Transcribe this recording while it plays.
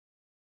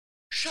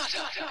Shut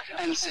up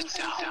and sit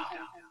down.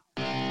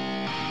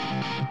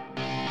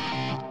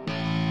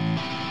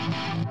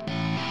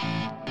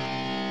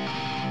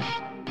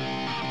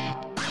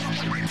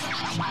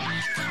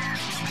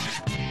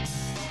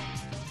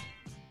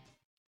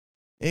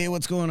 Hey,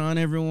 what's going on,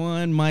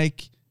 everyone?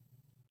 Mike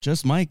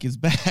is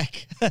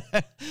back.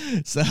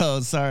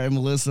 So sorry,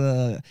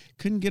 Melissa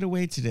couldn't get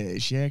away today.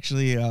 She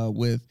actually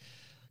with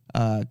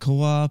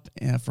co-op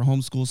for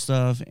homeschool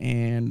stuff,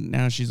 and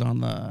now she's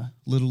on the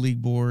Little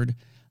League board.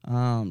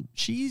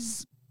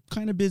 She's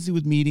kind of busy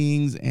with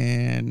meetings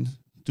and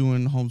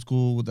doing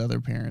homeschool with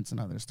other parents and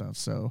other stuff.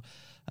 So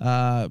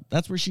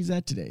that's where she's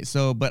at today.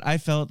 But I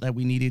felt that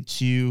we needed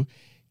to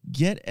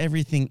get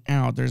everything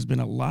out. There's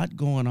been a lot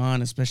going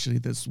on, especially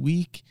this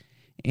week,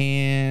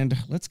 and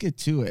let's get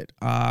to it.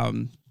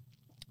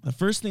 The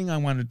first thing I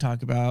wanted to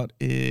talk about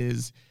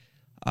is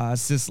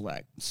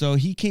Sisolak. So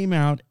he came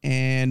out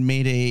and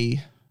made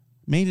an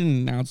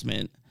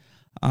announcement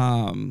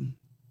on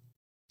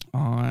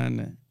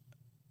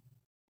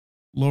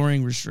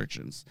lowering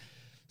restrictions.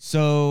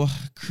 So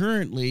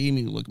currently, let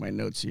me look at my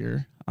notes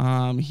here.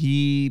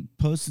 He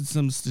posted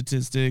some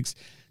statistics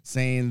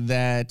saying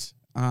that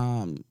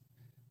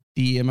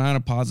the amount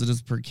of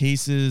positives per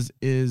cases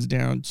is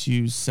down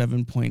to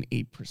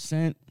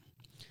 7.8%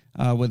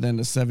 within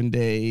a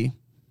 7-day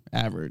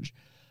average.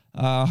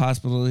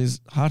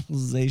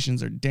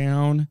 Hospitalizations are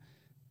down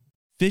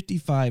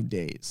 55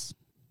 days.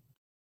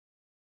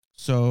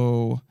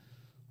 So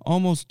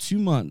almost 2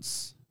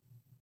 months,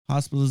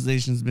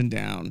 hospitalizations been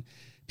down.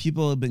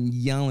 People have been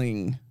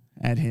yelling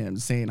at him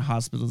saying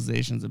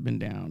hospitalizations have been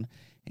down.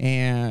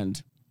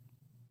 And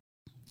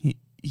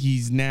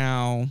he's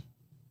now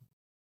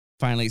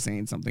finally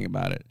saying something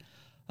about it.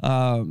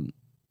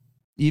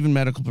 Even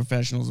medical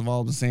professionals have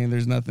all been saying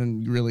there's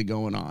nothing really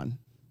going on.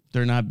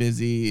 They're not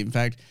busy. In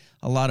fact,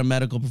 a lot of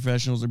medical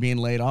professionals are being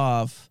laid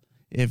off,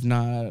 if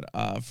not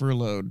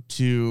furloughed,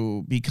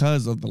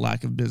 because of the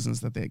lack of business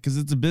because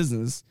it's a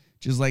business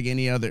just like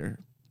any other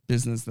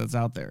business that's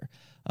out there.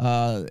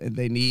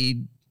 They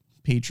need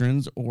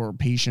patrons or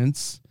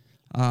patients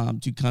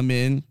to come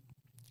in,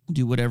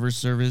 do whatever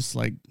service,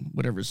 like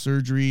whatever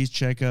surgeries,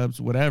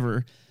 checkups,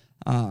 whatever.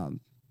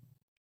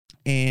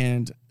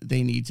 And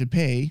they need to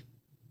pay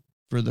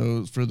for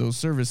those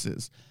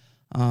services.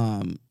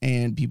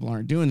 And people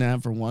aren't doing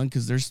that, for one,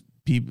 because there's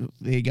people,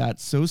 they got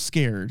so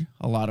scared,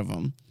 a lot of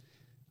them.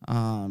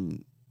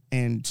 And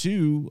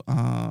two,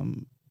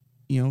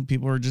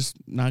 people are just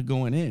not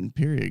going in,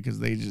 period, because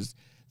they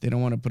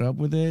don't want to put up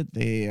with it.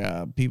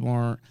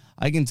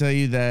 I can tell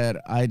you that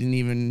I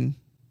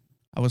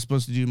was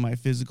supposed to do my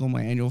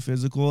annual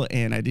physical,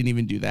 and I didn't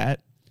even do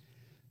that.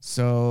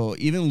 So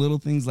even little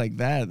things like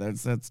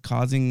that's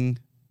causing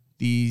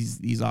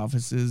these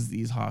offices,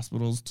 these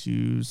hospitals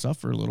to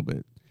suffer a little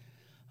bit.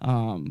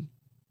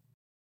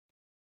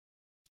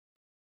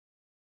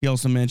 He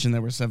also mentioned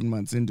that we're 7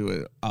 months into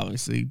it,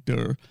 obviously.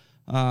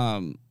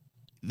 And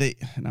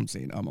I'm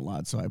saying a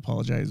lot, so I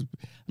apologize.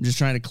 I'm just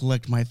trying to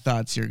collect my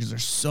thoughts here because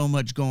there's so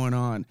much going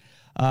on.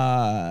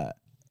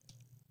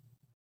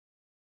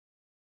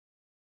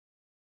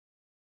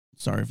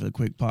 Sorry for the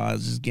quick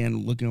pause. Just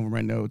again, looking over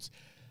my notes.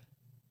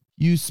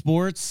 Youth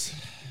sports,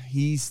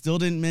 he still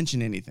didn't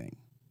mention anything.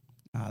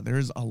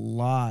 There's a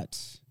lot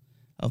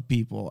of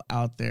people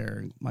out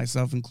there,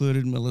 myself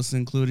included, Melissa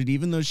included,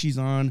 even though she's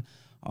on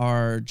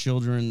our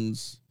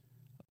children's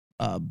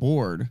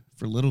board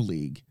for Little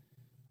League.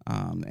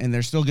 And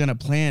they're still going to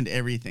plan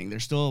everything. They're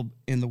still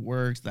in the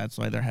works. That's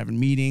why they're having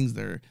meetings.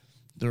 They're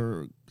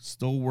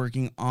still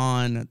working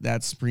on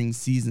that spring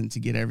season to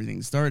get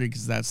everything started,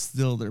 because that's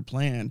still their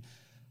plan.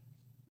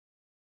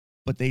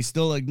 But they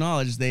still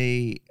acknowledge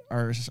they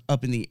are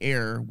up in the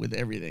air with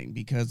everything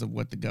because of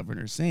what the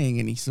governor's saying,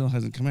 and he still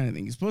hasn't come out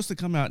anything. He's supposed to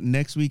come out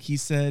next week, he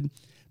said,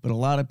 but a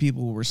lot of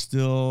people were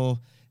still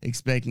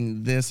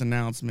expecting this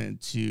announcement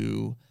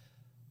to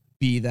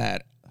be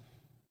that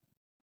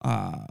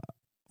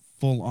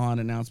full-on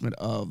announcement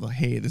of,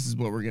 hey, this is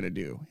what we're going to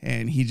do.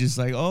 And he just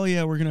like, oh,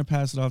 yeah, we're going to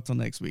pass it off till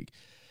next week.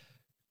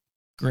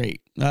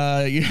 Great.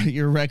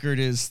 Your record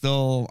is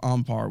still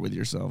on par with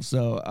yourself.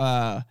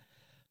 So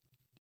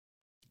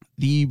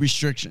the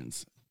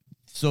restrictions.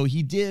 So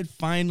he did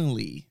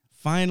finally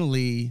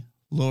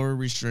lower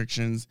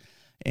restrictions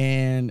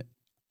and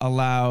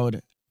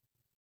allowed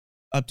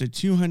up to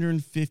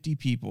 250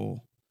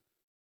 people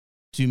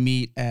to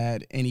meet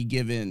at any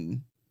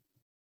given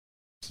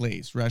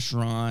place,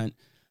 restaurant,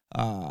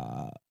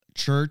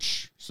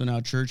 church. So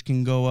now church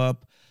can go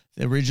up.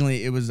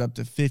 Originally, it was up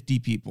to 50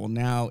 people.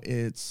 Now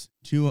it's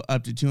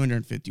up to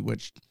 250,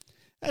 which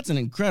that's an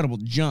incredible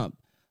jump.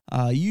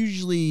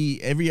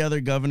 Usually every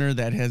other governor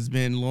that has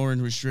been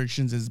lowering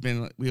restrictions has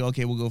been, we'll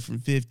go from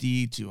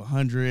 50 to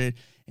 100.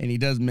 And he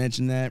does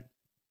mention that.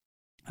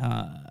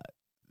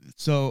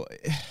 So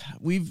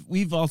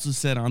we've also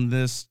said on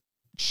this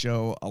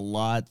show a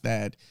lot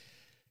that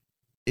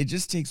it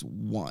just takes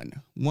one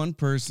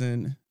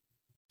person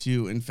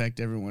to infect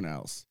everyone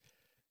else.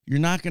 You're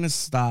not going to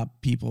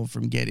stop people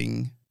from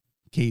getting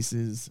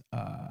cases,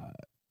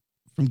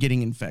 from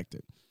getting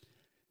infected.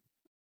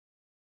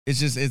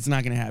 it's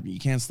not going to happen. You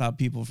can't stop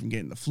people from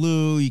getting the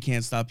flu. You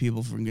can't stop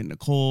people from getting a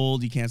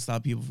cold. You can't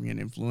stop people from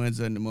getting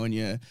influenza,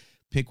 pneumonia.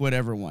 Pick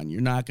whatever one.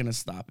 You're not going to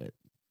stop it.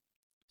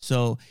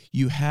 So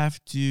you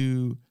have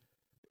to,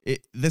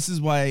 this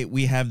is why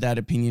we have that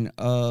opinion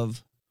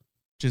of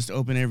just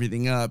open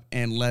everything up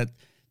and let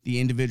the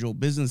individual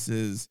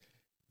businesses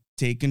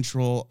take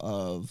control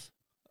of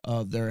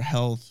their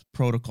health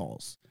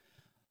protocols.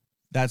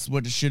 That's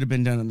what should have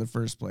been done in the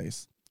first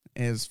place.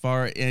 As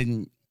far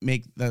and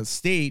make the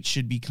state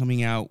should be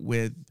coming out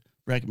with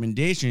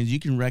recommendations. You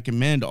can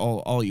recommend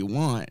all you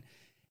want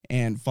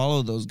and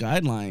follow those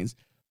guidelines.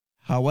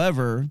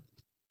 However,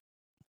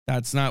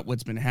 that's not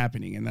what's been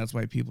happening, and that's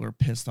why people are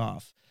pissed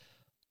off,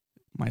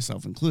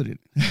 myself included.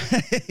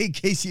 In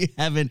case you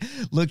haven't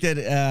looked at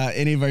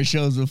any of our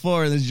shows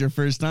before, this is your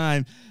first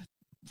time,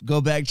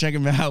 go back, check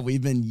them out.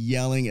 We've been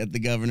yelling at the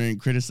governor and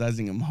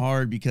criticizing him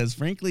hard because,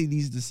 frankly,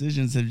 these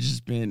decisions have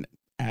just been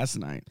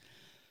asinine.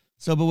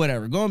 So, but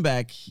whatever. Going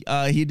back,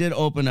 he did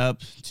open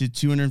up to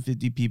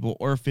 250 people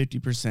or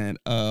 50%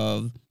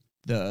 of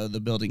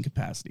the building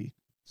capacity.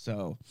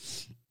 So,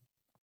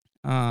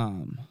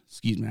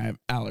 excuse me, I have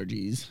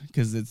allergies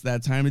because it's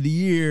that time of the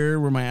year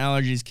where my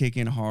allergies kick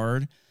in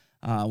hard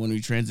when we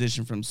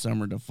transition from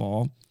summer to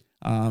fall.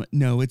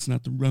 No, it's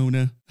not the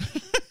Rona.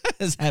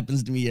 This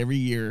happens to me every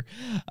year.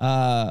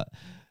 And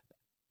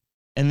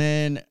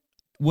then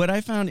what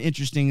I found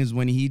interesting is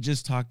when he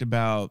just talked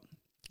about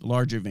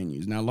larger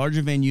venues. Now,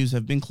 larger venues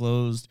have been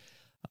closed.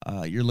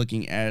 You're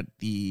looking at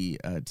the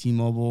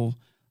T-Mobile.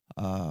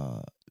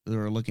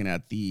 They're looking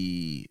at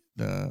the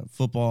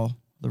football,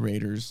 the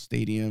Raiders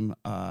Stadium,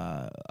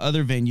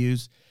 other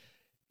venues.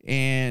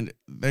 And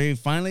they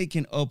finally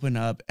can open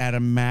up at a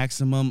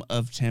maximum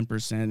of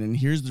 10%. And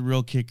here's the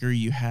real kicker.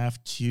 You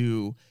have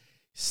to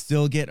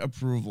still get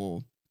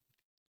approval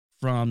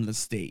from the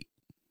state.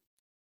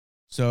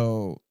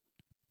 So,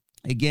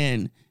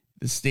 again,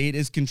 the state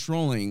is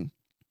controlling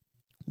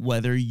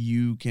whether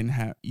you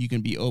can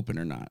be open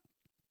or not.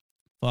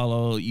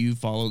 Follow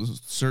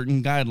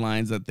certain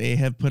guidelines that they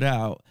have put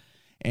out,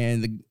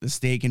 and the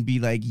state can be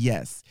like,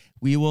 yes,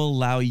 we will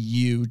allow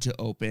you to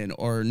open,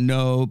 or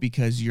no,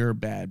 because you're a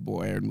bad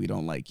boy and we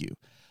don't like you.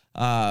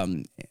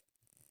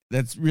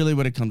 That's really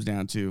what it comes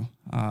down to.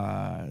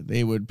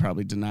 They would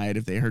probably deny it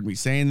if they heard me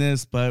saying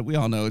this, but we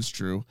all know it's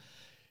true.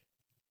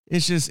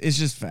 It's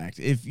just fact.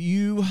 If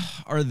you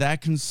are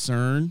that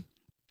concerned,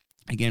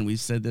 again, we've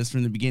said this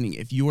from the beginning,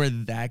 if you are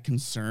that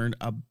concerned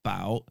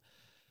about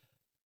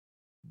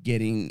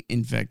getting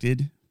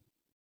infected,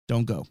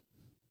 don't go.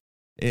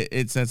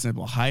 It's that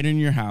simple. Hide in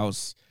your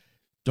house.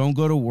 Don't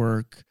go to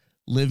work.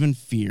 Live in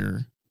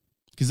fear,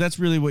 because that's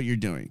really what you're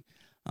doing.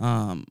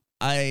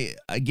 I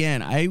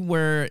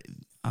wear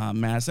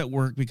masks at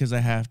work because I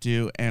have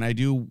to, and I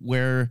do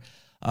wear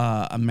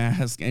a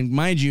mask. And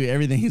mind you,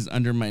 everything is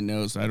under my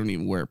nose, so I don't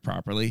even wear it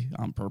properly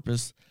on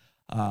purpose.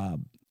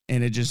 And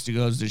it just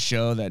goes to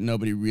show that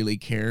nobody really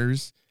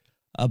cares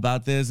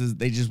about this. Is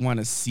they just want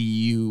to see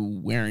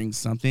you wearing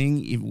something,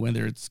 even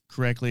whether it's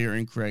correctly or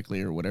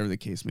incorrectly or whatever the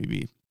case may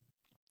be.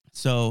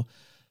 So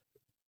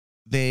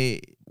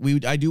I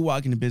do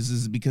walk into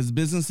businesses because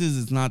businesses,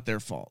 it's not their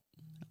fault.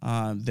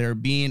 They're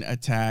being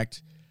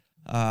attacked.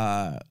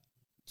 Sorry,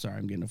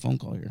 I'm getting a phone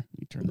call here. Let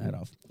me turn that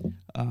off.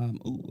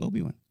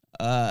 Obi-Wan.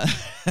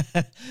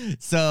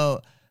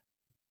 So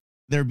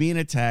they're being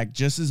attacked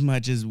just as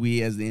much as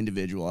we as the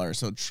individual are.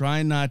 So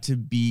try not to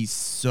be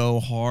so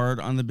hard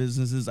on the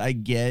businesses. I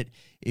get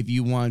if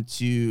you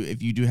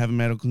do have a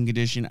medical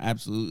condition,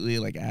 absolutely,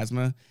 like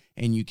asthma,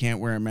 and you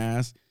can't wear a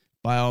mask,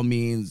 by all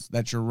means,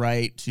 that's your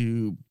right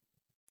to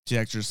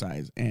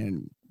exercise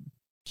and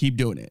keep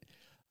doing it.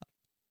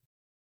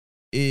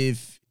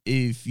 If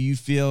you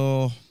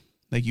feel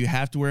like you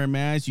have to wear a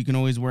mask, you can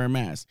always wear a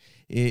mask.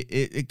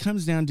 It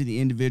comes down to the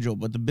individual,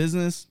 but the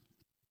business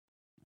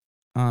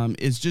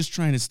is just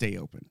trying to stay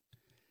open.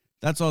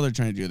 That's all they're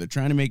trying to do. They're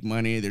trying to make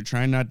money. They're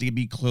trying not to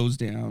be closed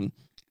down,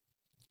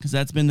 because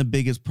that's been the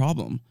biggest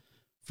problem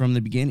from the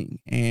beginning.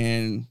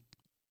 And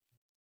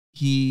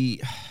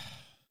Sissy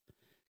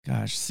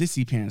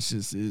Pants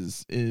just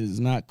is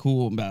not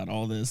cool about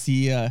all this.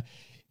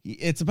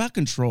 It's about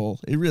control.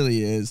 It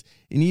really is.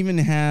 And even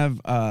have,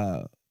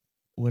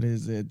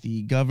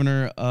 the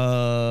governor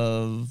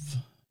of,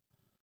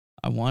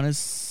 I want to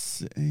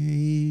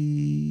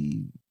say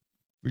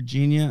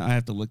Virginia. I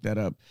have to look that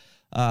up.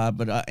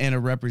 And a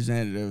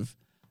representative.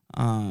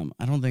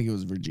 I don't think it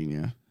was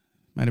Virginia.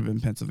 Might have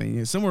been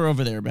Pennsylvania. Somewhere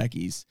over there back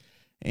east.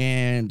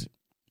 And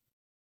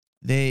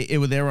they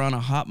were on a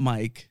hot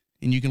mic.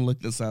 And you can look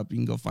this up. You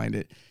can go find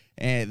it.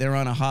 And they're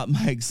on a hot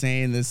mic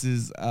saying this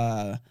is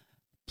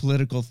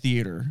political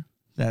theater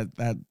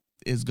that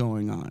is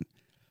going on.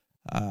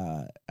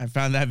 I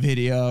found that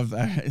video of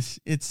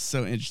it's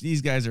so interesting.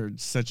 These guys are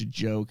such a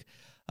joke.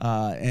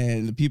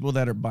 And the people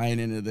that are buying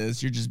into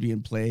this, you're just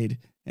being played.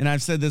 And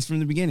I've said this from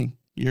the beginning.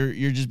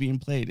 You're just being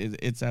played.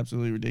 It's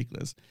absolutely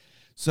ridiculous.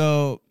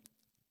 So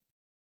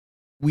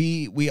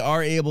we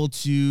are able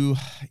to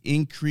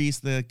increase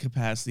the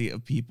capacity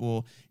of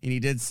people. And he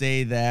did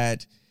say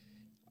that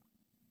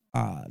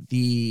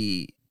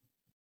The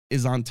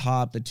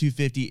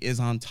 250 is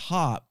on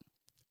top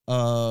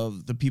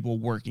of the people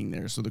working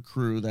there. So the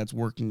crew that's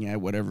working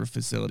at whatever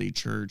facility,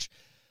 church,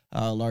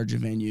 larger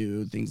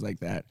venue, things like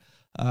that.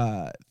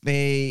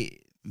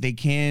 They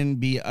can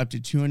be up to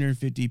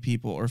 250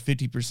 people or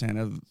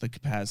 50% of the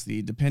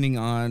capacity, depending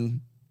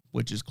on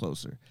which is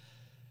closer.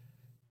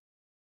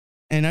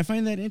 And I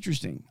find that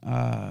interesting,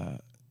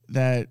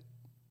 that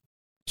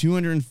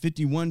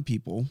 251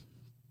 people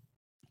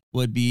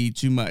would be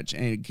too much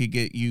and it could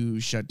get you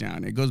shut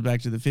down. It goes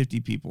back to the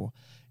 50 people.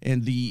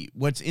 And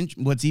what's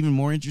even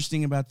more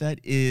interesting about that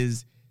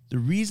is the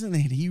reason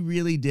that he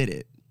really did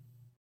it.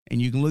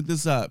 And you can look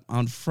this up.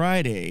 On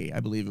Friday, I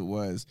believe it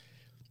was,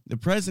 the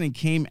president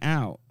came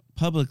out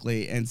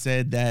publicly and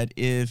said that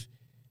if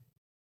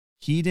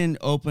he didn't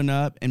open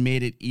up and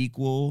made it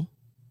equal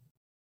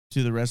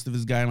to the rest of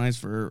his guidelines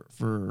for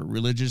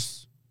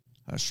religious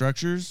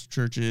structures,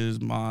 churches,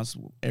 mosques,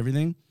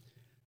 everything,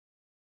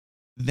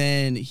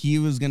 then he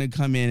was going to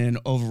come in and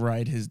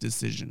override his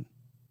decision,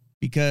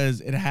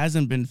 because it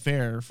hasn't been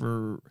fair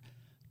for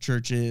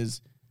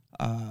churches,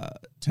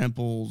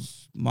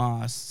 temples,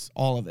 mosques,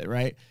 all of it,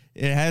 right?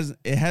 It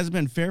hasn't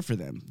been fair for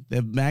them.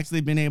 The max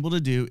they've been able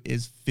to do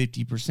is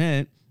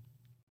 50%,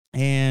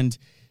 and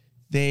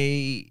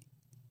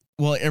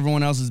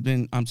everyone else has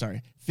been,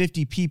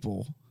 50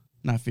 people,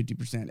 not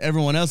 50%.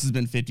 Everyone else has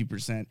been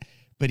 50%,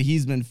 but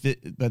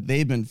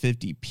they've been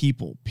 50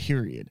 people,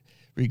 period,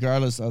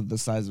 regardless of the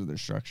size of their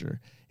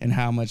structure and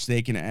how much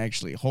they can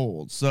actually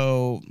hold.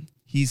 So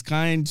he's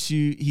kind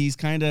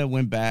of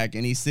went back,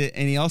 and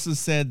he also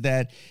said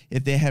that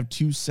if they have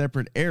two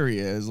separate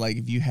areas, like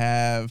if you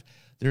have,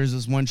 there's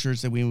this one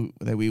church that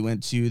we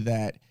went to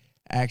that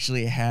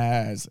actually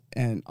has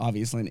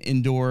obviously an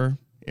indoor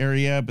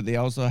area, but they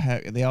also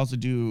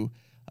do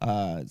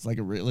it's like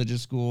a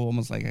religious school,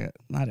 almost like I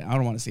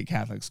don't want to say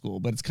Catholic school,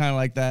 but it's kind of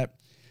like that.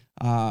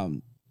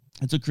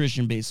 It's a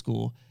Christian-based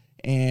school,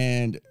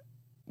 and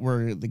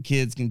where the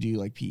kids can do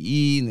like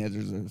PE, and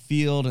there's a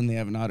field, and they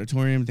have an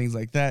auditorium, things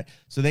like that.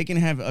 So they can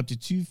have up to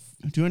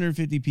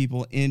 250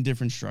 people in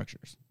different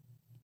structures.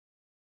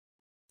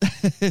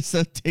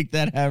 So take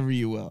that however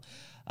you will.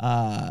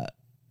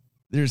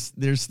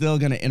 They're still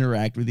going to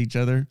interact with each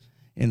other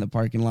in the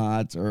parking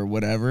lots or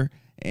whatever.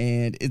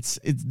 And it's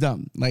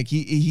dumb. Like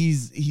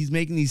he's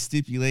making these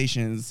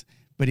stipulations,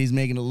 but he's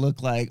making it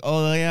look like,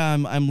 oh yeah,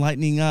 I'm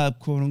lightening up,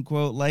 quote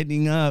unquote,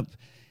 lightening up.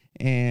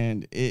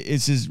 And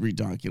it's just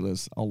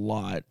ridiculous a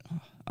lot.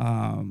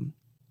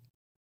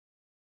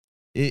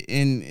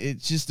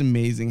 It's just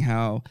amazing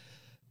how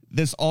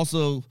this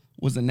also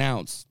was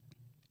announced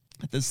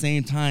at the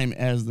same time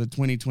as the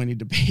 2020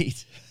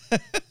 debate.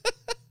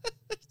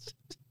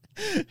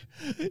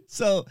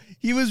 So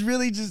he was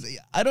really just,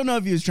 I don't know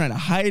if he was trying to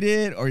hide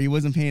it or he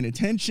wasn't paying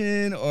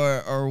attention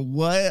or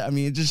what. I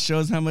mean, it just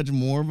shows how much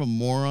more of a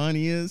moron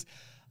he is.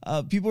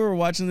 People were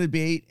watching the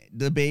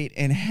debate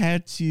and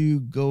had to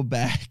go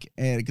back,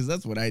 and because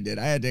that's what I did.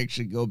 I had to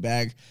actually go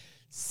back,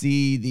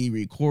 see the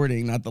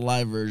recording, not the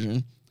live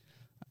version.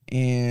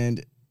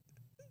 And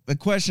the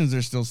questions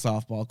are still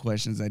softball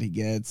questions that he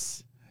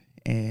gets.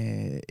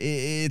 And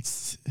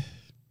it's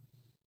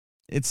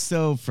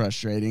so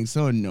frustrating,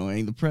 so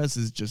annoying. The press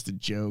is just a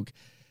joke.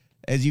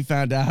 As you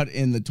found out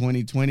in the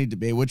 2020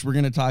 debate, which we're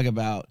going to talk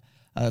about.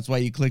 That's why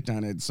you clicked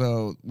on it.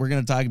 So we're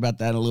going to talk about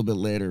that a little bit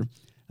later.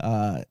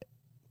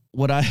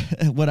 What I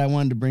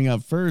wanted to bring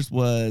up first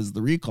was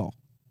the recall.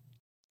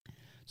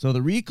 So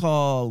the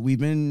recall, we've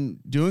been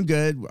doing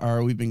good,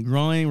 or we've been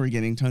growing. We're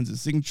getting tons of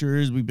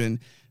signatures. We've been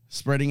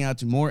spreading out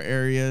to more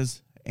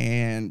areas,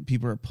 and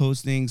people are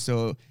posting.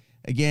 So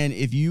again,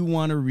 if you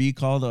want to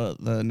recall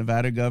the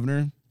Nevada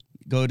governor,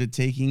 go to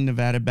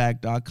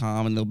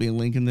takingnevadaback.com, and there'll be a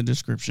link in the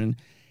description.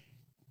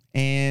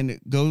 And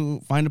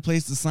go find a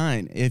place to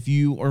sign if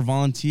you or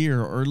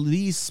volunteer, or at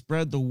least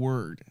spread the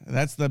word.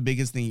 That's the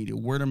biggest thing you do.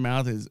 Word of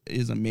mouth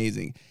is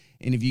amazing.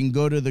 And if you can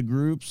go to the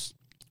groups,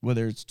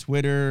 whether it's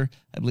Twitter,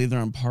 I believe they're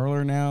on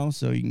Parler now,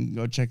 so you can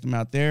go check them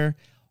out there,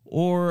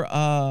 or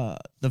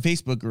the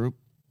Facebook group.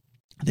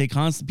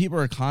 People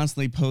are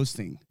constantly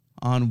posting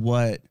on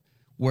where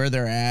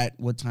they're at,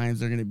 what times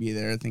they're going to be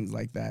there, things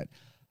like that.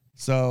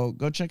 So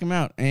go check them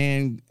out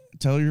and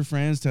tell your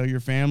friends, tell your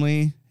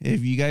family.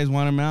 If you guys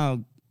want them out,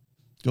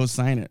 go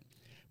sign it.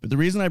 But the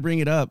reason I bring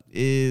it up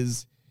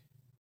is,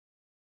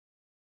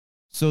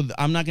 so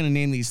I'm not going to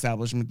name the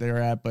establishment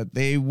they're at, but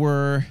they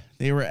were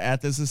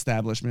at this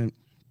establishment,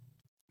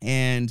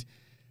 and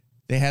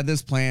they had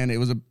this plan. It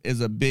was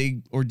a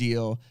big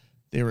ordeal.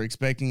 They were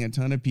expecting a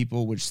ton of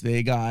people, which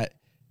they got.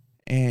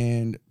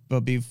 Right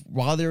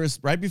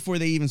before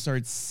they even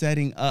started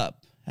setting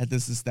up at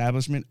this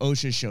establishment,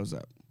 OSHA shows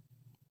up.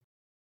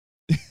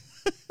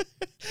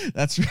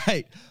 That's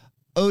right.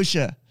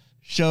 OSHA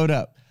showed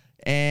up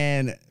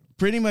and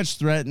pretty much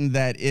threatened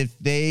that if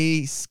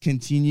they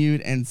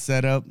continued and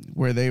set up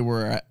where they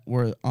were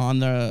on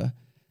the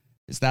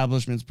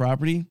establishment's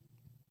property,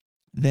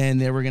 then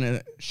they were going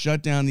to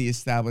shut down the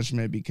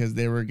establishment because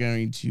they were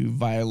going to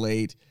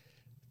violate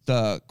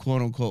the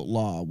quote unquote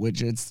law,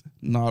 which it's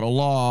not a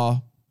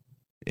law,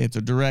 it's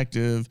a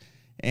directive.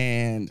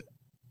 And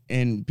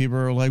people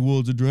are like, well,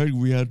 it's a directive,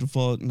 we have to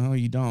follow it. No,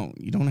 you don't.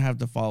 You don't have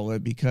to follow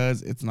it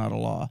because it's not a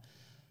law.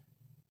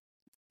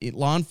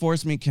 Law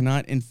enforcement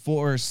cannot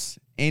enforce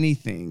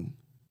anything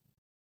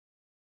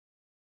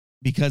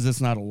because it's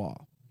not a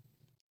law.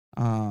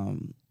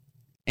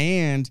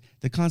 And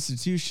the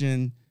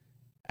Constitution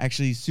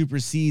actually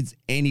supersedes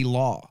any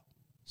law.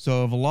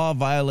 So if a law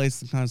violates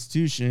the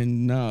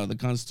Constitution, no, the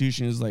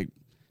Constitution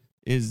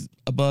is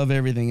above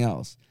everything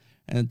else.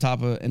 And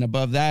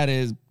above that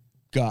is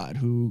God,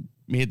 who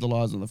made the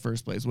laws in the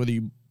first place. Whether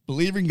you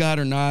believe in God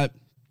or not,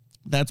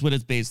 that's what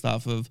it's based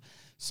off of.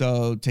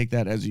 So take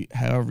that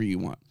however you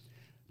want.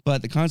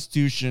 But the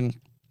Constitution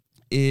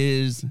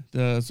is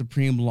the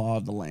supreme law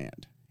of the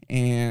land.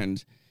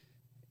 And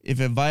if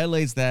it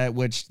violates that,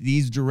 which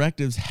these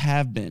directives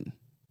have been,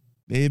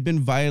 they have been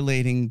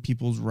violating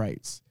people's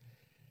rights.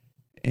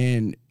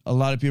 And a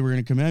lot of people are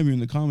going to come at me in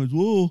the comments,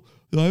 well,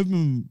 I've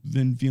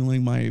been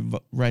feeling my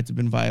rights have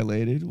been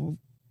violated. Well,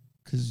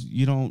 because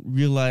you don't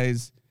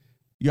realize,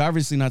 you're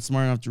obviously not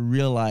smart enough to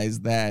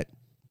realize that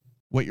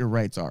what your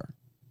rights are.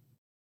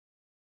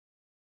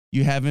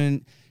 You're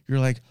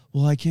like,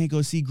 well, I can't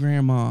go see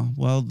grandma.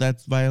 Well,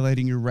 that's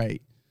violating your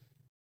right.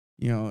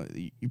 You're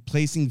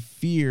placing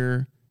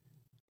fear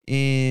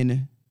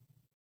in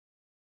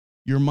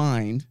your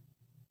mind.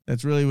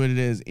 That's really what it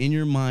is, in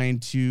your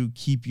mind, to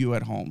keep you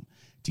at home,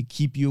 to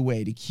keep you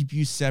away, to keep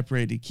you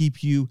separated, to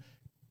keep you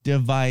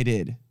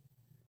divided.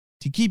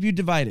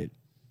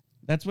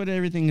 That's what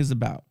everything is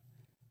about.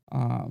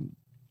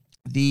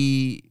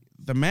 The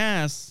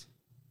mask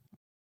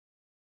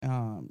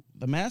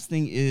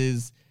thing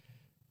is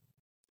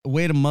a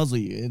way to muzzle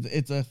you.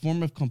 It's a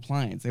form of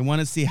compliance. They want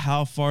to see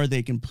how far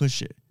they can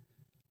push it.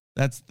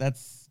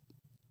 That's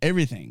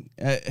everything.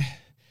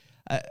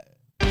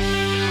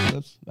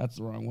 Oops, that's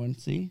the wrong one.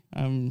 See,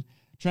 I'm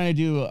trying to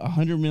do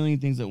 100 million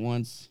things at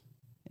once,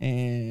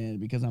 and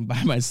because I'm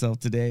by myself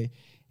today,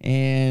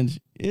 and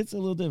it's a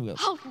little difficult.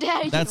 How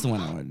dare you? That's the one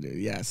I want to do.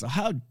 Yeah. So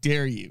how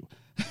dare you?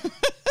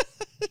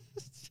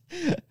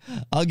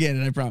 I'll get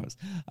it. I promise.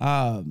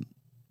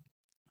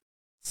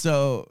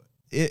 So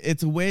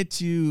it's a way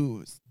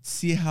to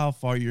see how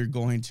far you're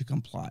going to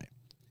comply,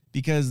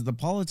 because the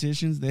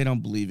politicians, they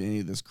don't believe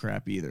any of this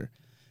crap either.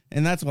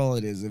 And that's all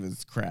it is, if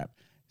it's crap.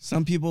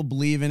 Some people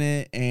believe in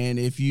it, and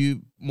if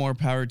more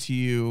power to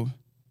you,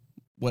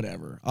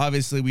 whatever.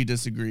 Obviously, we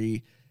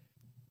disagree.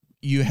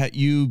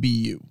 You be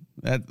you.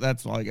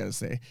 That's all I got to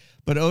say.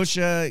 But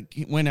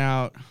OSHA went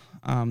out,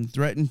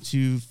 threatened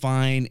to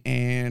fine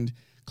and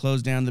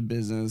close down the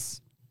business.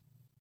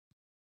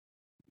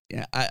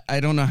 Yeah,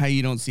 I don't know how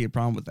you don't see a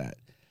problem with that.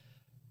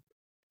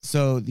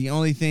 So the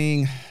only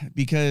thing,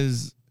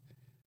 because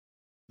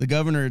the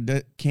governor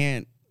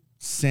can't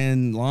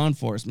send law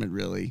enforcement,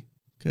 really,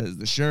 because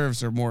the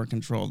sheriffs are more in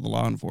control of the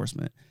law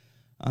enforcement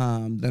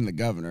than the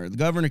governor. The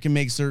governor can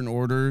make certain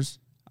orders,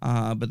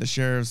 but the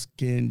sheriffs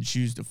can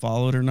choose to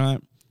follow it or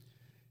not.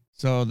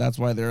 So that's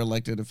why they're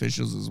elected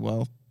officials as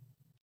well.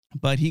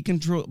 But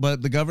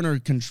the governor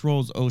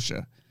controls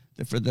OSHA,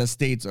 for the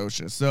state's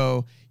OSHA.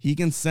 So he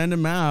can send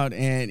them out,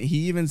 and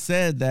he even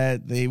said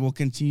that they will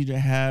continue to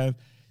have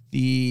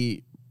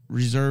the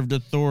reserved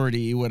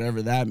authority,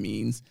 whatever that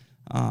means,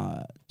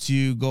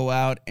 to go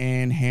out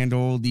and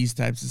handle these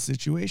types of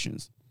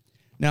situations.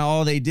 Now,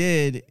 all they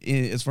did,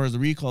 as far as the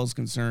recall is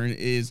concerned,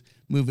 is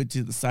move it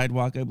to the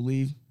sidewalk, I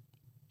believe,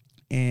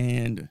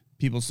 and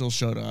people still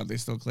showed up. They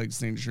still collected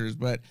signatures,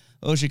 but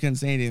OSHA couldn't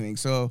say anything.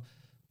 So,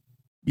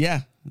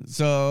 yeah.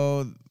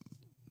 So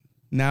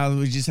now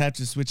we just have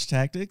to switch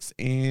tactics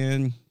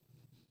and,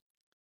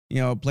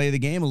 play the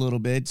game a little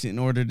bit in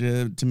order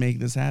to make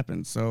this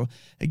happen. So,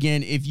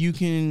 again, if you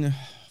think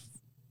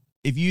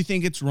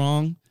it's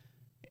wrong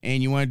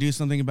and you want to do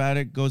something about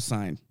it, go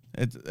sign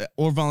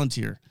or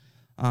volunteer.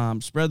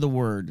 Spread the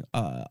word.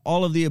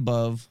 All of the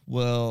above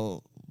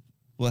will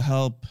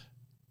help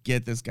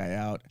get this guy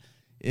out.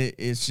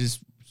 It's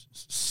just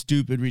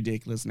stupid,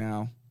 ridiculous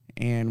now,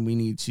 and we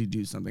need to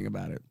do something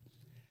about it.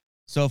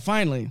 So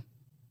finally,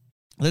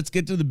 let's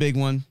get to the big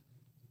one.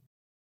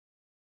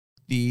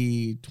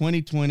 The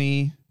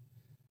 2020,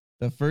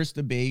 the first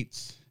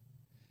debates,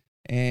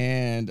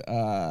 and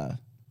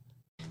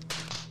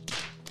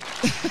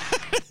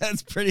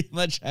that's pretty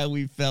much how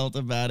we felt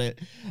about it.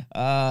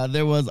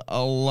 There was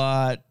a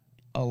lot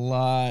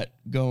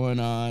going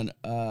on.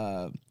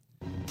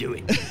 Do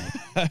it.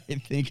 I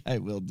think I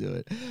will do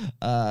it.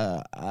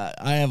 I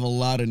have a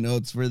lot of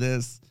notes for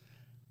this.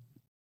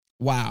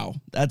 Wow.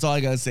 That's all I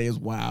gotta say is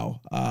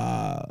wow.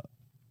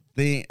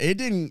 It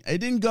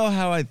didn't go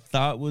how I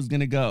thought was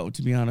gonna go,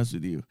 to be honest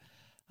with you.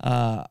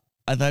 I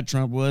thought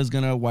Trump was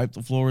gonna wipe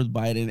the floor with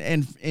Biden,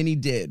 and he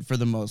did for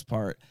the most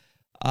part.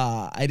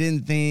 I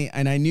didn't think,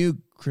 and I knew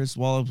Chris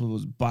Wallace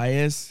was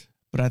biased,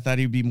 but I thought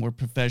he'd be more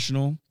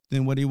professional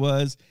than what he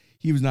was.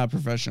 He was not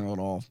professional at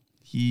all.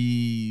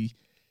 He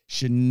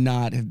should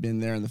not have been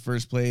there in the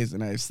first place,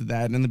 and I said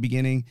that in the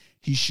beginning.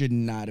 He should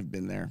not have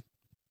been there.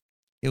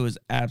 It was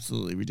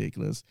absolutely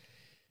ridiculous.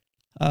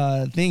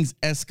 Things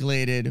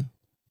escalated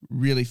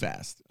really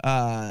fast.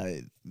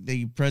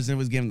 The president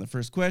was given the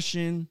first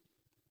question.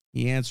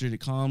 He answered it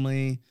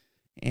calmly,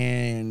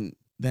 and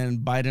then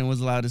Biden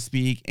was allowed to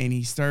speak, and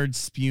he started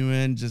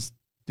spewing just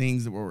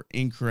things that were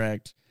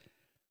incorrect.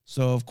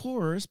 So, of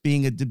course,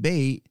 being a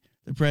debate,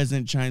 the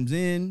president chimes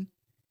in,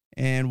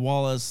 and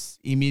Wallace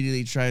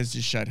immediately tries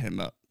to shut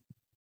him up.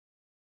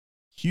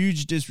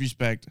 Huge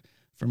disrespect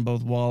from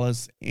both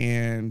Wallace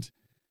and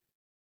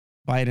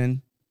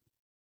Biden.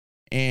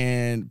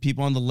 And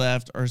people on the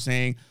left are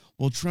saying,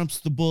 well, Trump's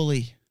the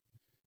bully.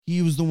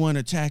 He was the one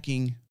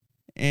attacking,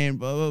 and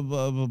blah, blah,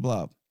 blah, blah,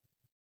 blah.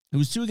 It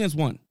was 2 against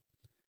 1.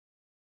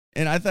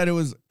 And I thought it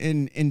was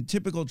in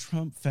typical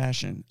Trump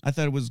fashion. I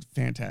thought it was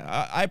fantastic.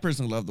 I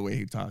personally love the way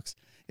he talks.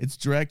 It's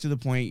direct to the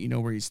point. You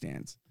know where he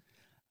stands.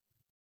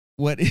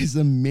 What is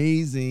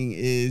amazing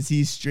is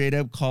he straight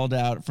up called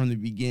out from the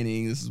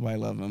beginning. This is why I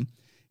love him.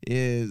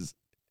 He's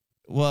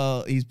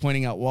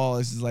pointing out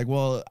Wallace. He's like,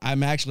 well,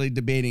 I'm actually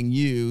debating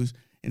you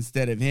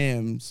instead of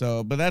him.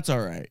 So, but that's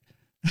all right.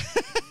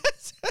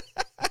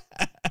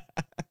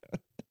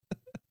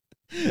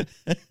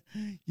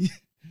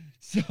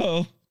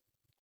 So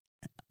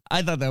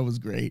I thought that was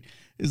great.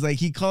 It's like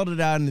he called it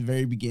out in the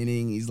very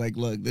beginning. He's like,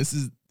 look,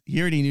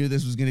 he already knew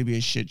this was going to be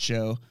a shit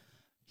show.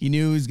 He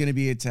knew he was going to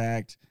be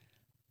attacked.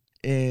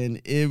 And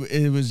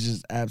it was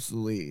just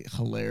absolutely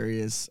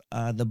hilarious.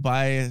 The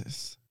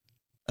biased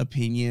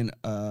opinion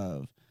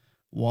of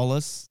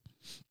Wallace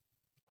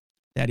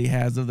that he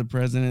has of the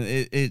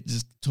president, it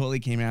just totally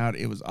came out.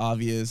 It was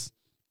obvious.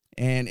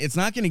 And it's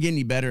not going to get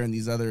any better in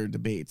these other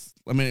debates.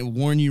 I'm going to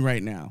warn you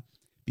right now,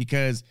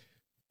 because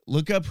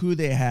look up who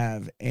they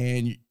have,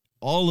 and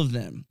all of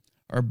them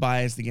are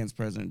biased against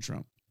President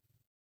Trump.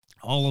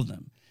 All of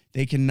them.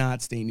 They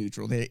cannot stay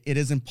neutral. It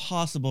is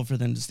impossible for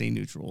them to stay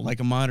neutral, like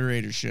a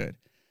moderator should.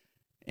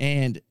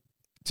 And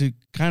to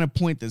kind of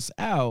point this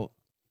out,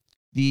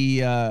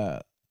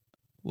 the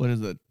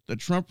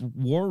Trump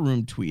War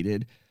Room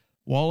tweeted,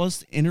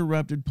 Wallace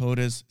interrupted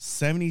POTUS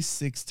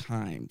 76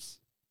 times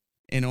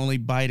and only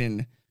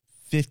Biden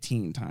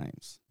 15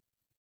 times.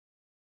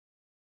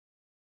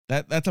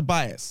 That's a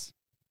bias.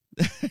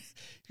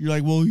 You're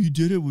like, well, you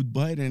did it with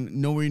Biden.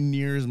 Nowhere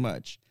near as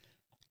much.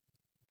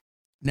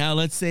 Now,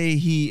 let's say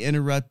he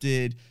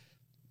interrupted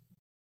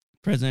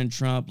President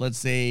Trump, let's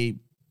say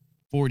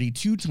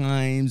 42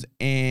 times,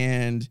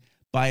 and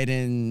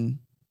Biden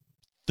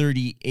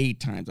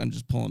 38 times. I'm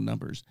just pulling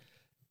numbers.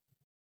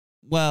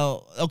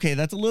 Well, okay,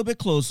 that's a little bit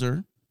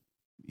closer.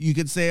 You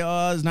could say,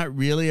 oh, it's not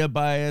really a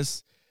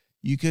bias.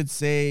 You could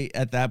say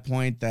at that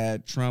point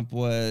that Trump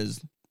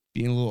was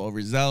being a little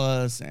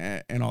overzealous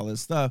and all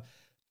this stuff.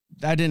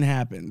 That didn't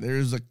happen.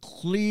 There's a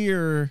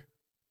clear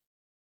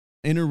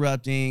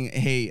interrupting.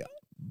 Hey,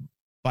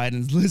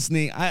 Biden's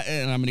listening.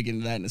 And I'm going to get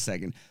into that in a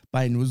second.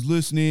 Biden was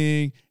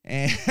listening,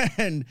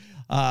 and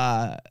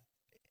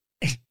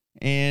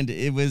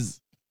it was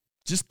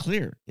just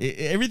clear.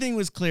 Everything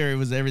was clear.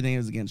 Everything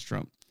was against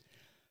Trump.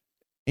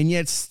 And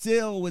yet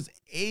still was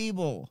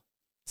able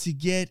to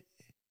get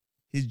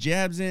his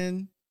jabs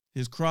in,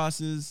 his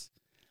crosses.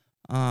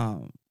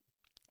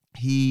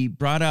 He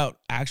brought out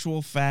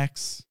actual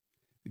facts.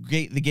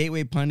 The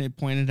Gateway pundit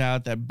pointed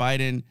out that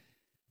Biden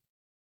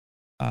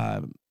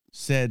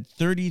said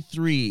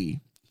 33,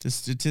 the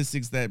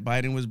statistics that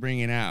Biden was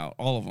bringing out,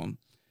 all of them,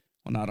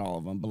 well, not all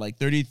of them, but like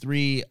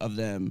 33 of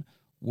them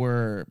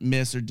were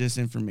mis or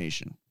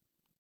disinformation.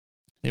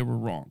 They were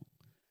wrong.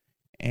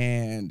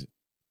 And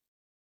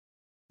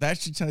that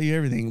should tell you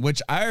everything,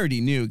 which I already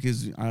knew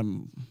because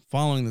I'm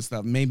following this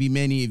stuff. Maybe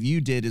many of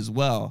you did as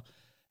well,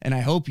 and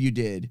I hope you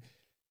did,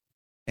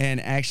 and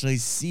actually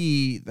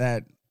see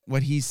that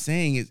what he's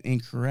saying is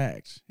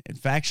incorrect and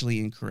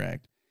factually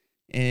incorrect.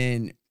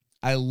 And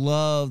I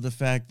love the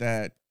fact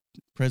that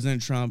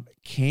President Trump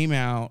came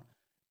out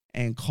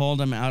and called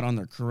them out on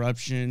their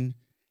corruption,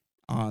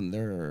 on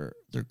their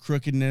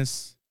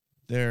crookedness.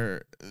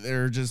 They're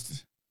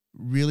just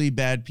really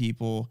bad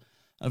people.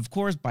 Of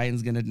course,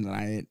 Biden's going to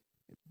deny it.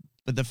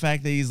 But the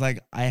fact that he's like,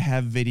 I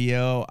have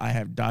video, I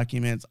have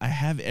documents, I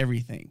have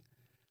everything.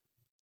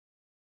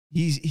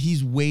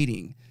 He's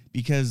waiting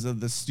because of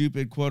the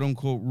stupid quote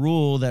unquote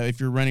rule that if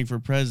you're running for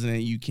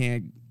president, you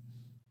can't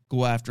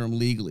go after him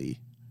legally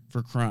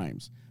for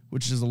crimes,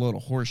 which is a little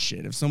horse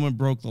shit. If someone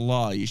broke the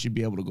law, you should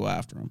be able to go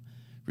after them,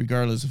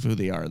 regardless of who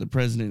they are, the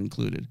president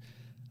included.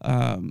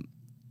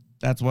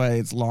 That's why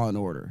it's law and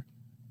order.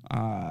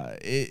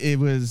 It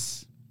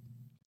was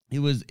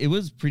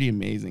pretty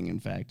amazing. In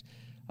fact,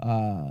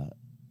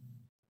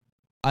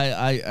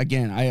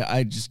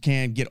 I just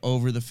can't get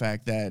over the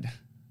fact that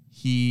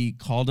he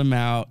called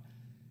out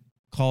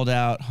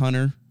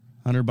Hunter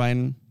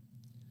Biden,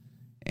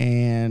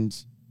 and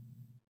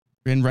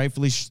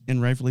rightfully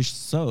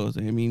so.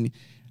 I mean,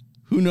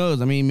 who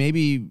knows? I mean,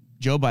 maybe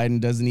Joe Biden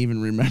doesn't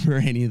even remember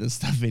any of the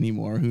stuff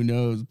anymore. Who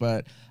knows?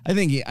 But I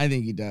think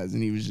he does,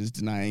 and he was just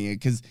denying it.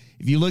 Because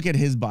if you look at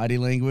his body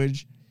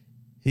language,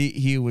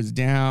 He was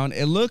down.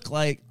 It looked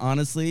like,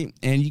 honestly,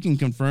 and you can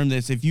confirm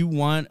this if you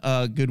want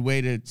a good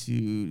way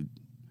to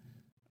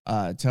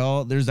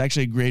tell. There's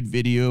actually a great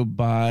video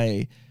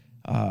by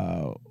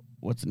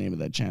what's the name of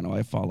that channel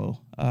I follow?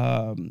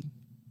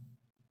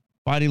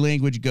 Body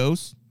Language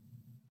Ghost.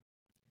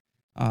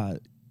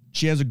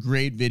 She has a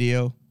great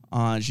video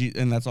on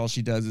and that's all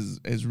she does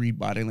is read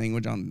body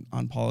language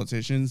on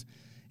politicians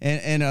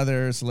and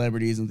other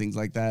celebrities and things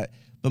like that,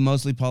 but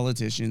mostly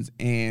politicians.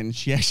 And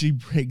she actually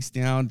breaks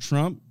down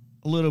Trump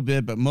a little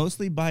bit, but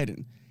mostly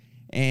Biden.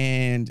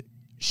 And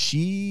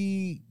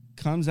she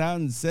comes out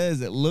and says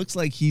it looks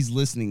like he's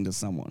listening to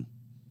someone.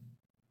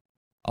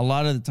 A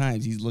lot of the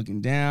times he's looking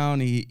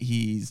down.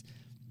 He's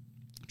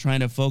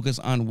trying to focus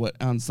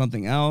on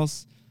something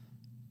else.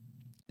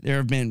 There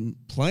have been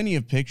plenty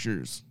of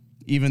pictures,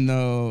 even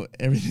though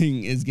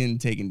everything is getting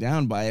taken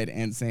down by it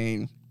and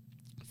saying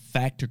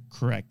fact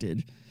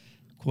corrected,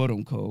 quote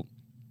unquote,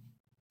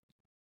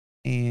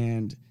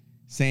 and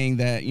saying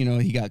that,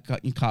 he got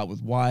caught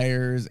with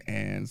wires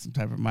and some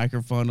type of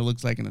microphone, it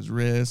looks like, in his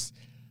wrist.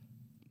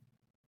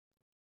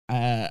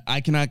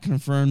 I cannot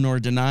confirm nor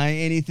deny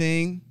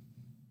anything.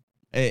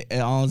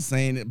 All I'm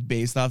saying,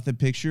 based off the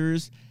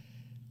pictures,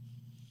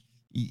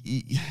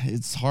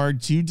 it's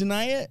hard to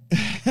deny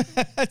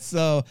it.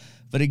 So,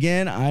 but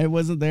again, I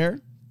wasn't there,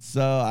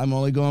 so I'm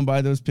only going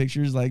by those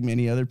pictures like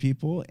many other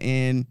people.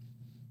 And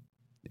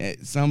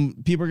some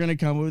people are going to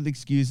come up with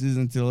excuses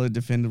until it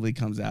definitively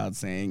comes out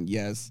saying,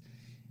 yes,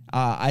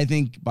 I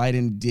think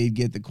Biden did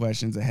get the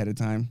questions ahead of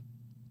time.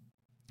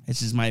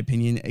 It's just my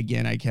opinion.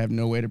 Again, I have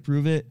no way to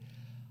prove it,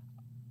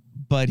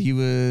 but he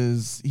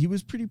was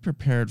pretty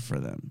prepared for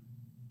them.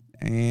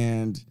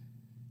 And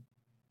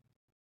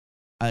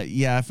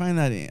I found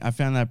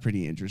that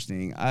pretty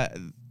interesting.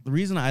 The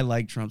reason I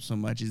like Trump so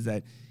much is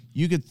that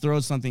you could throw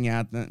something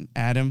at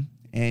him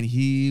and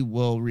he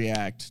will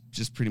react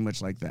just pretty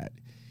much like that.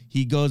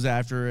 He goes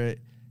after it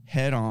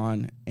head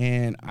on,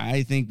 and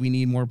I think we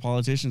need more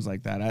politicians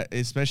like that,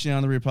 especially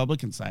on the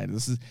Republican side.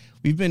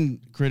 We've been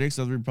critics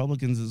of the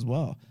Republicans as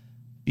well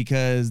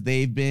because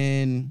they've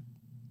been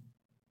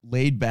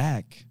laid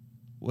back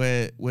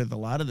with a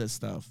lot of this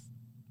stuff.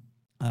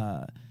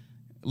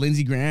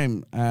 Lindsey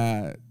Graham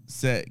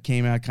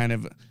came out kind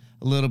of a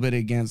little bit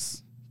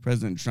against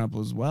President Trump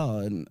as well,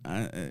 and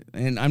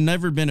I've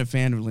never been a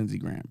fan of Lindsey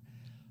Graham.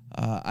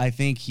 I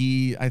think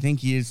he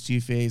is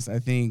two-faced. I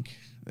think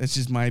that's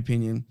just my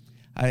opinion.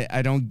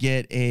 I don't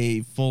get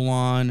a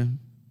full-on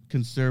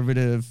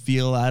conservative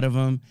feel out of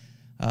him.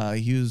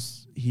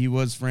 He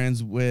was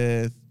friends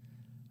with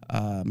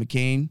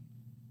McCain,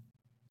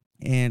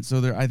 and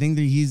so I think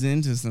that he's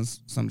into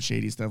some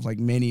shady stuff like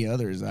many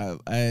others.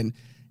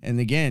 And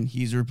again,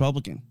 he's a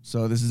Republican,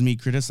 so this is me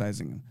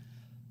criticizing him.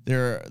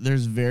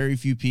 There's very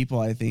few people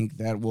I think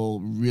that will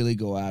really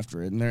go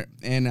after it,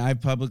 and I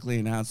publicly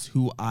announced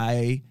who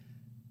I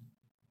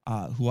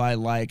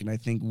like and I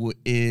think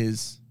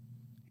is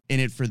in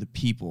it for the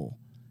people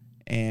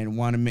and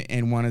want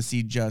to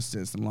see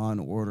justice and law and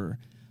order.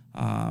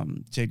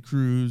 Ted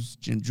Cruz,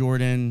 Jim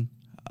Jordan,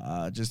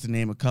 just to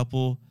name a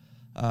couple.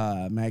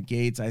 Matt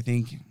Gaetz, I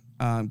think,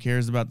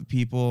 cares about the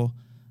people.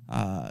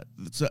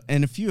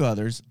 And a few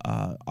others,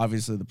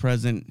 obviously the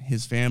president,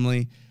 his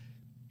family.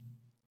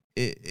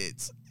 The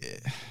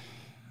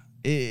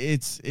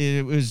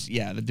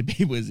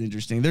debate was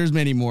interesting. There's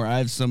many more. I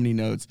have so many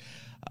notes.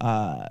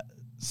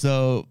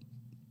 So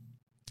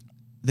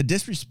the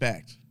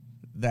disrespect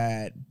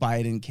that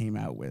Biden came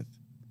out with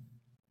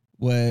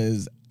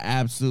was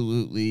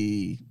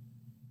absolutely,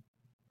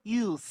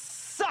 You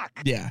suck.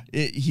 yeah,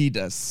 he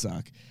does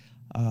suck.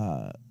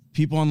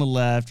 People on the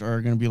left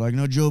are going to be like,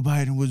 no, Joe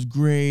Biden was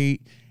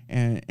great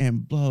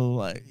and blah,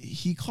 blah, blah.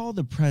 He called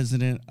the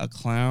president a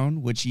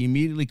clown, which he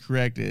immediately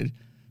corrected.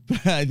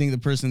 But I think the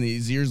person in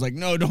his ear is like,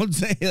 no, don't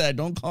say that.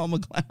 Don't call him a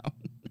clown.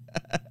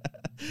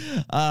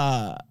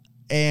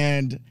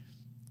 And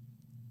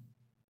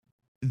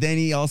then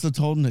he also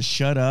told him to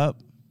shut up.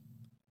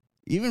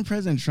 Even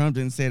President Trump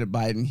didn't say to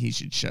Biden he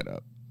should shut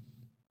up.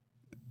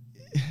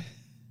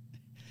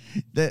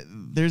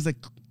 There's a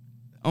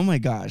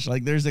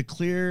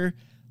clear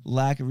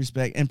lack of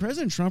respect. And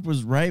President Trump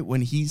was right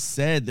when he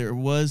said there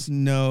was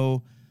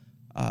no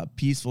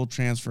peaceful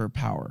transfer of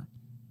power.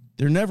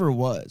 There never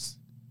was.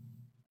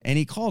 And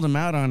he called him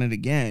out on it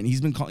again. He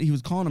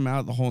was calling him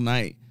out the whole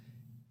night.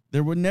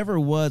 There never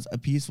was a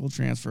peaceful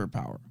transfer of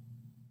power.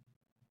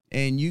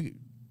 And you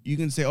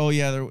can say, oh,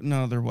 yeah,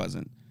 there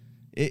wasn't.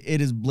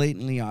 It is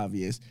blatantly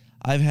obvious.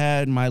 I've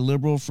had my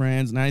liberal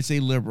friends, and I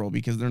say liberal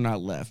because they're not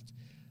left.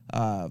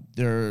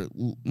 They're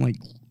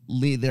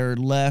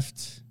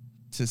left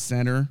to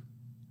center,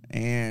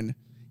 and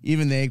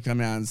even they've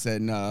come out and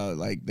said no,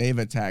 like they've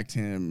attacked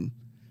him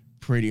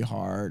pretty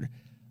hard,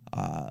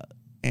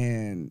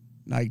 and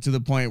like to the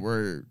point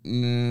where we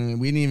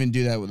didn't even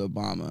do that with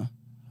Obama.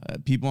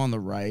 People on the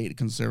right,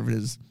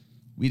 conservatives,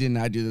 we did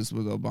not do this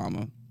with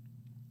Obama.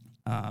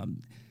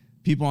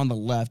 People on the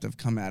left have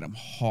come at him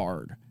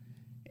hard,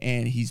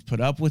 and he's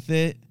put up with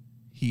it.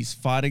 He's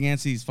fought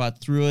against it. He's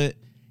fought through it,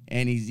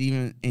 and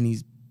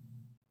he's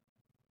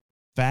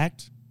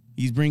Fact,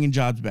 he's bringing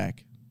jobs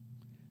back.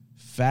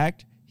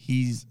 Fact,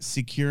 he's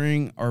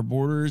securing our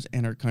borders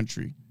and our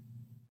country.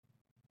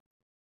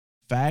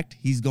 Fact,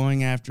 he's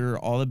going after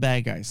all the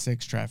bad guys,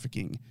 sex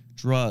trafficking,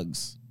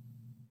 drugs.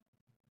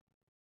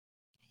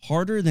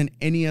 Harder than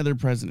any other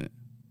president.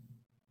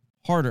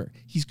 Harder.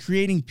 He's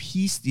creating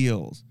peace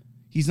deals.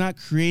 He's not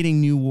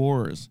creating new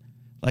wars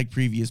like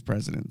previous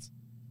presidents.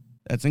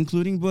 That's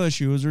including Bush,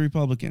 who was a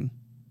Republican.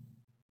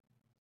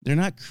 They're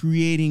not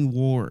creating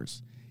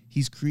wars.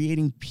 He's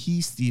creating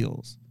peace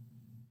deals.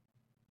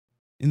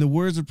 In the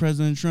words of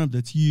President Trump,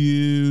 that's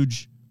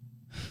huge.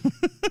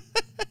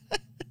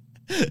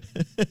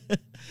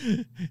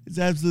 It's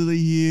absolutely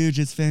huge.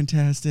 It's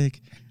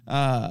fantastic.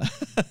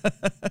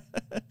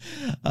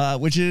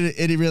 Which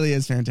it really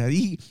is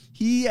fantastic.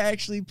 He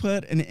actually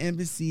put an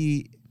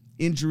embassy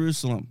in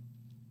Jerusalem.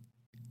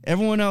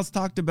 Everyone else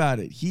talked about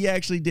it. He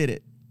actually did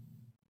it.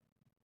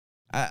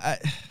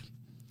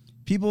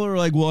 People are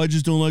like, well, I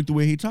just don't like the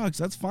way he talks.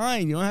 That's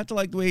fine. You don't have to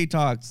like the way he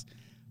talks.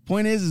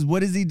 Point is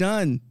what has he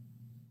done?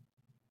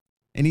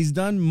 And he's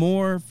done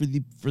more for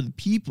the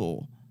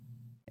people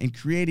and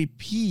created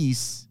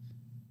peace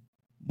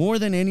more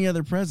than any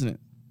other president.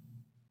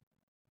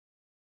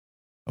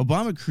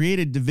 Obama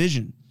created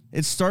division.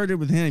 It started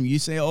with him. You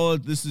say, oh,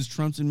 this is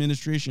Trump's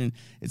administration.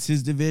 It's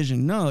his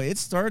division. No, it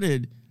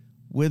started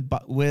with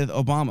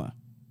Obama.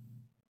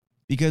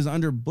 Because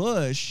under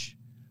Bush,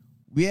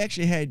 we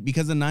actually had,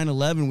 because of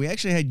 9/11, we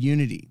actually had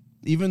unity.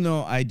 Even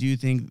though I do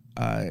think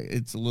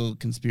it's a little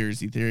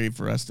conspiracy theory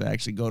for us to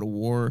actually go to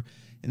war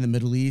in the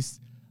Middle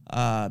East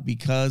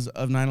because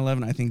of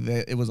 9/11, I think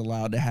that it was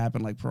allowed to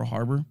happen like Pearl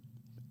Harbor.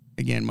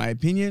 Again, my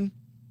opinion,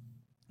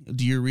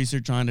 do your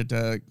research on it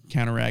to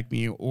counteract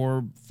me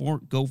or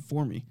go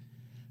for me.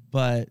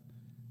 But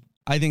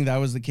I think that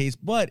was the case.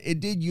 But it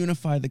did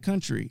unify the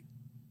country.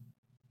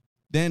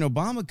 Then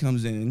Obama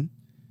comes in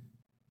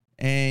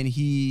and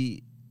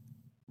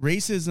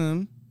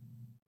racism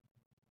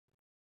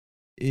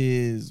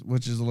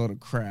which is a load of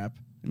crap,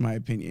 in my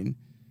opinion,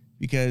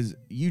 because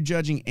you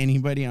judging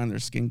anybody on their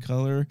skin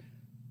color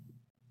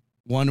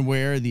one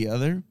way or the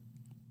other,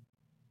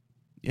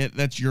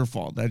 that's your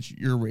fault. That's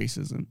your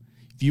racism.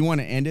 If you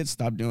want to end it,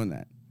 stop doing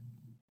that.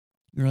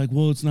 You're like,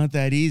 well, it's not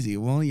that easy.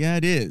 Well, yeah,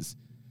 it is.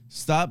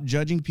 Stop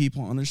judging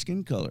people on their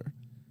skin color.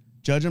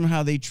 Judge them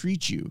how they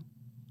treat you,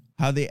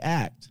 how they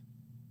act.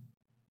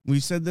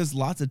 We've said this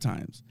lots of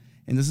times,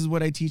 and this is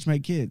what I teach my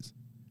kids.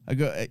 I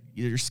go,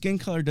 your skin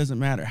color doesn't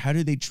matter. How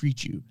do they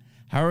treat you?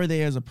 How are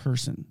they as a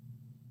person?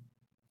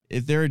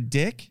 If they're a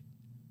dick,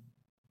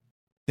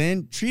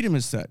 then treat them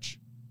as such.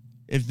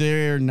 If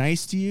they're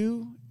nice to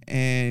you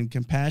and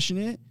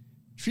compassionate,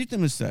 treat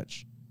them as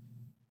such.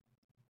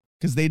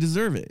 Because they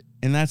deserve it.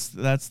 And that's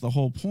the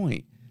whole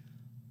point.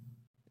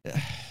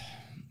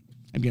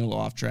 I'm getting a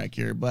little off track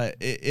here, but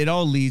it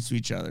all leads to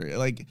each other.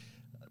 Like,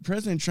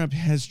 President Trump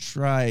has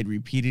tried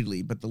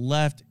repeatedly, but the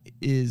left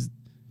is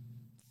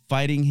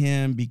fighting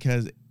him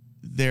because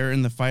they're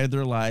in the fight of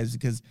their lives.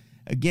 Because,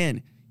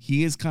 again,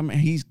 he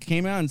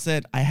came out and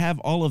said, I have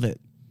all of it.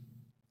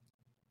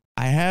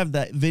 I have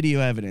that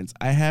video evidence.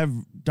 I have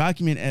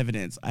document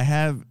evidence. I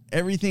have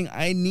everything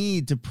I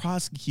need to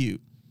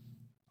prosecute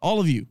all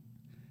of you.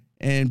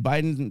 And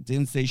Biden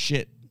didn't say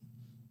shit.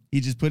 He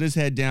just put his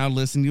head down,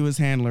 listened to his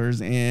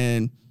handlers,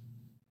 and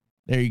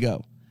there you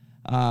go.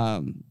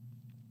 I'll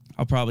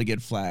probably get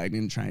flagged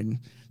and trying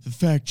to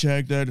fact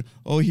check that,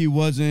 oh, he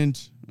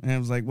wasn't. And I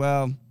was like,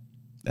 well,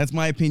 that's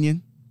my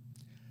opinion.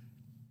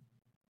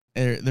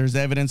 There's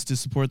evidence to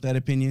support that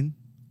opinion.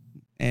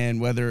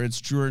 And whether it's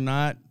true or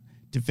not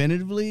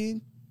definitively,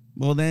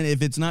 well, then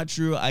if it's not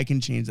true, I can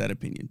change that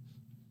opinion.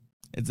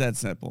 It's that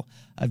simple.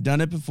 I've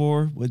done it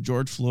before with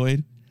George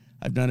Floyd.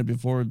 I've done it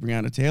before with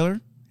Breonna Taylor,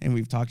 and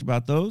we've talked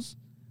about those.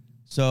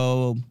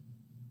 So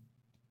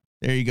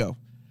there you go.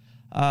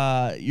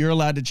 You're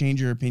allowed to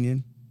change your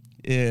opinion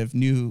if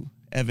new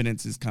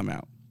evidence has come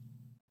out.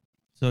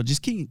 So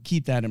just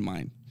keep that in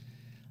mind.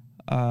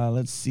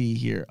 Let's see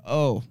here.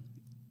 Oh,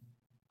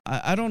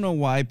 I don't know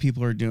why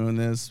people are doing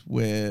this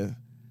with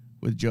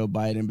Joe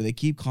Biden, but they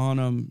keep calling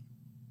him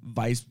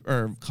vice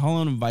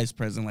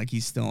president like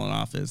he's still in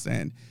office,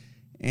 and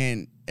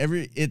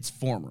it's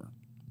former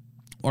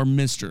or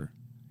Mr.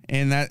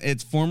 and that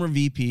it's former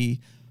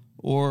VP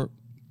or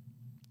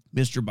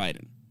Mr.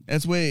 Biden.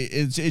 That's the way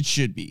it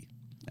should be.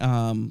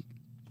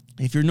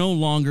 If you're no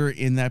longer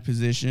in that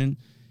position,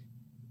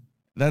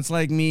 that's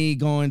like me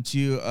going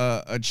to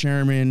a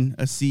chairman,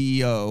 a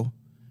CEO,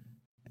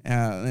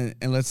 and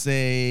let's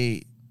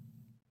say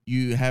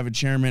you have a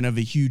chairman of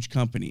a huge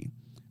company.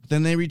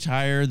 Then they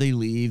retire, they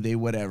leave, they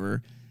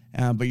whatever,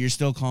 but you're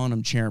still calling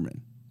them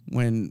chairman.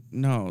 When,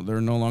 no,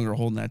 they're no longer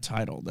holding that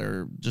title.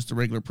 They're just a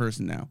regular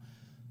person now.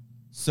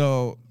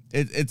 So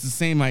it's the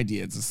same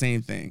idea. It's the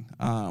same thing.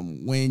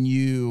 When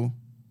you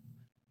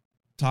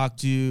talk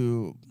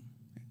to,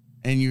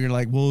 and you're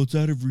like, well, it's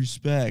out of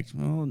respect.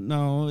 Well,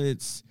 no,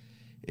 it's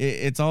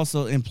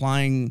also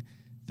implying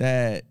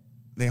that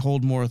they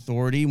hold more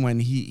authority when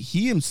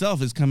he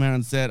himself has come out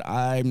and said,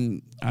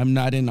 I'm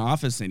not in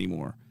office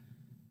anymore.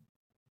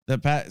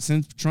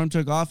 Since Trump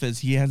took office,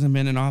 he hasn't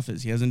been in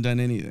office. He hasn't done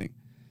anything.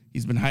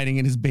 He's been hiding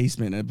in his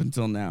basement up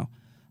until now.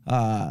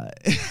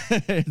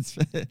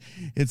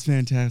 It's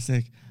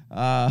fantastic.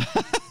 I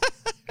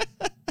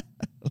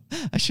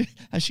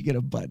should get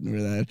a button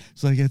for that.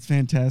 So like, it's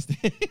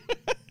fantastic.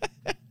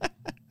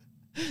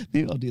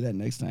 Maybe I'll do that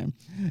next time.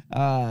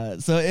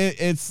 So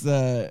it's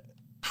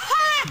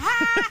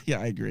yeah,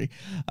 I agree.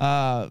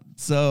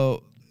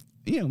 So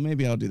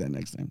maybe I'll do that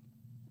next time.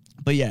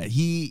 But yeah,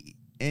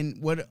 and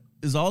what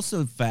is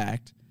also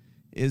fact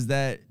is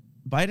that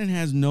Biden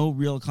has no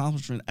real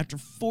accomplishment after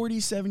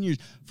 47 years,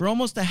 for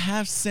almost a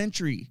half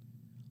century.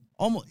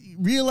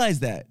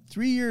 Realize that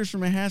 3 years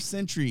from a half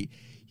century,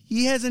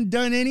 he hasn't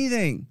done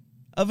anything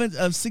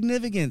of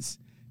significance.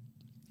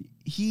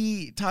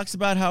 He talks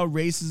about how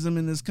racism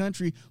in this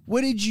country.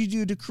 What did you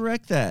do to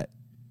correct that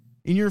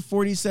in your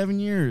 47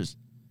 years?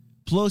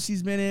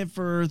 Pelosi's been in it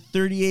for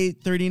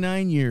 38,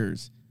 39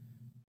 years.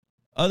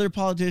 Other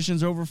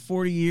politicians over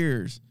 40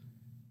 years.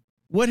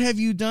 What have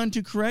you done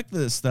to correct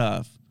this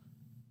stuff?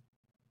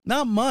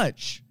 Not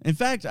much. In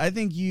fact, I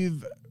think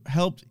you've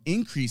helped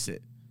increase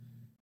it.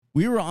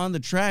 We were on the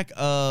track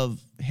of,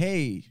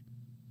 hey,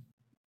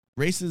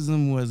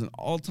 racism was an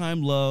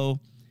all-time low,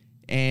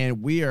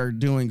 and we are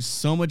doing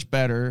so much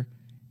better.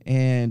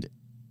 And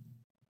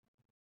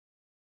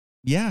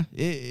yeah,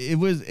 it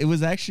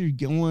was actually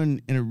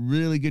going in a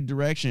really good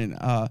direction.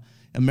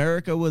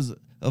 America was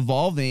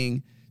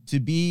evolving to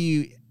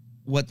be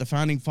what the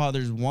founding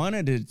fathers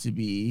wanted it to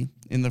be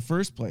in the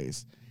first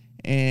place.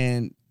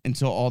 And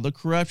until all the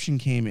corruption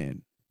came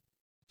in,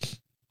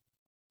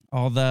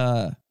 all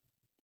the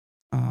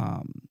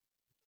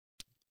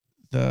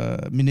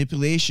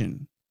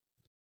manipulation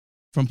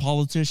from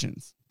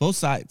politicians, both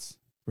sides,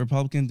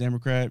 Republican,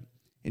 Democrat,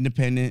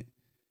 Independent.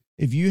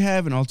 If you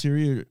have an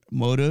ulterior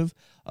motive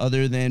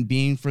other than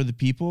being for the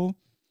people,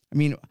 I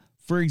mean,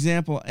 for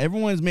example,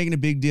 everyone's making a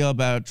big deal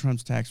about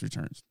Trump's tax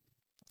returns.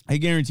 I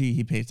guarantee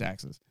he pays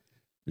taxes.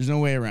 There's no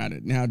way around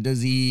it. Now,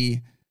 does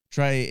he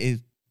try to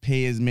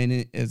pay as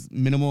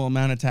minimal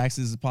amount of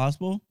taxes as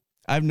possible?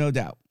 I have no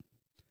doubt.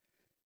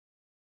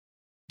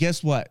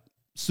 Guess what?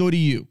 So do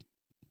you.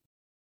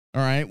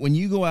 All right. When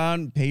you go out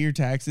and pay your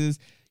taxes,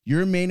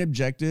 your main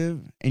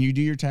objective, and you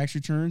do your tax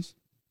returns,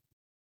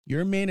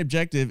 your main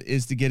objective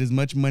is to get as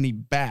much money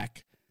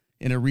back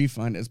in a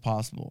refund as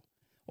possible,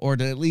 or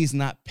to at least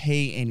not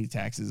pay any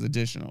taxes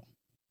additional.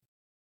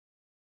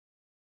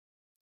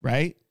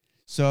 Right?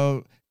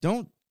 So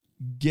don't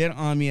get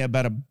on me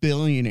about a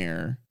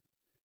billionaire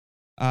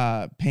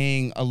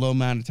paying a low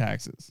amount of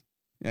taxes.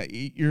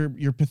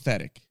 You're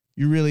pathetic.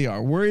 You really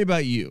are. Worry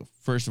about you,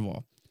 first of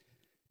all.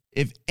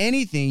 If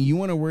anything, you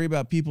want to worry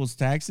about people's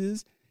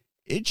taxes,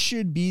 it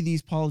should be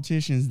these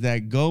politicians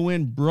that go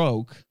in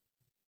broke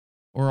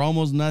or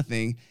almost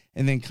nothing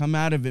and then come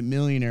out of it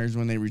millionaires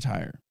when they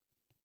retire.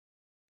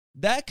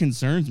 That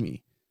concerns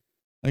me.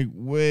 Like,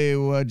 wait,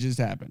 what just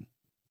happened?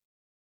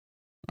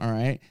 All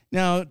right.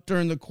 Now,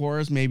 during the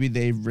course, maybe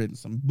they've written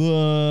some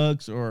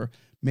books, or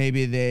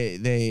maybe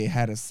they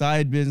had a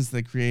side business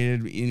they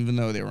created even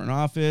though they were in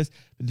office.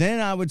 But then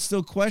I would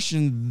still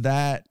question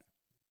that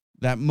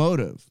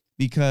motive,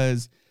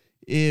 because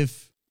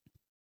if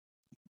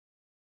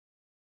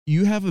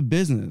you have a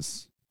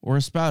business or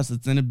a spouse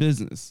that's in a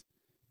business,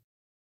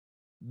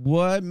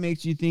 what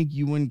makes you think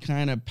you wouldn't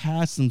kind of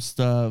pass some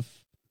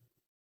stuff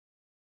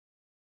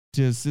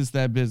to assist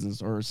that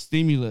business, or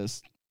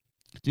stimulus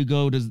to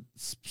go to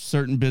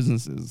certain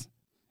businesses,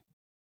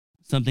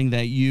 something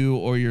that you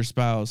or your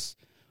spouse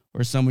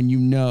or someone you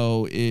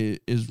know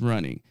is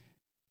running?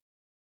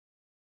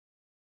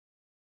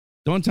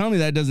 Don't tell me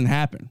that doesn't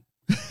happen.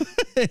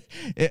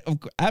 It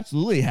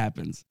absolutely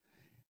happens.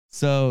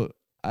 So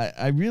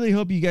I really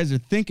hope you guys are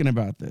thinking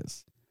about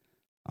this.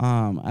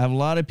 I have a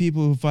lot of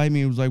people who fight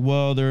me who's like,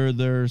 well,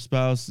 their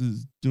spouse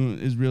is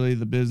really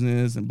the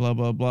business and blah,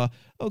 blah, blah.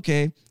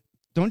 Okay.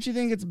 Don't you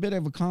think it's a bit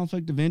of a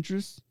conflict of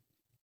interest?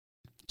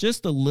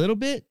 Just a little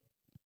bit?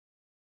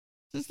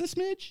 Just a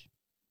smidge?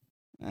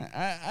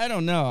 I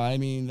don't know. I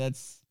mean,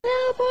 that's... Now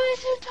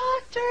boys who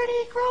talk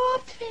dirty grow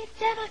up to be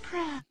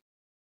Democrats.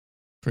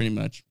 Pretty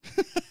much.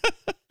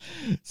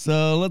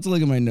 So let's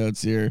look at my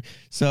notes here.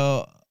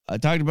 So I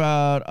talked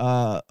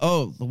about,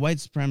 the white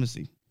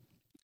supremacy.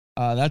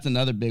 That's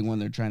another big one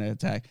they're trying to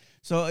attack.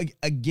 So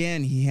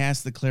again, he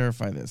has to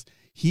clarify this.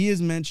 He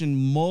is mentioned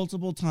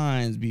multiple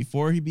times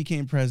before he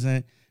became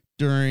president,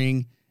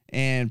 during,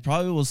 and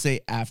probably will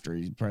say after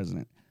he's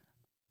president.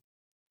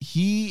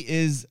 He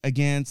is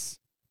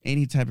against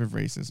any type of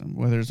racism,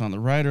 whether it's on the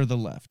right or the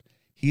left.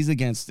 He's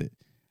against it.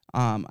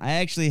 I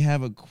actually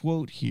have a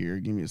quote here.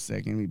 Give me a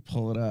second. Let me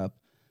pull it up.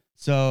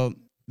 So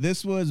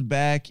this was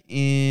back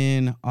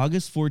in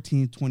August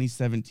 14th,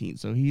 2017.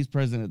 So he's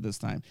president at this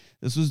time.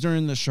 This was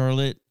during the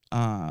Charlotte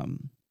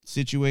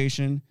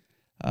situation.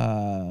 Let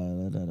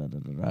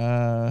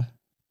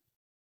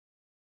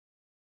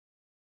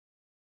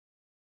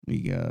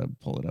me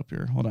pull it up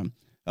here. Hold on.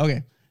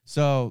 Okay.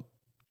 So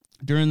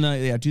during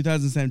the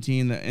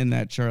 2017, in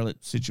that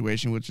Charlotte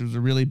situation, which was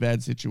a really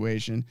bad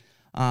situation,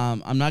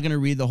 I'm not going to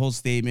read the whole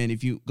statement.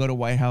 If you go to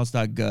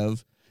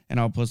whitehouse.gov, and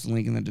I'll post a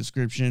link in the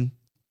description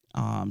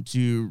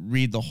to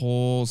read the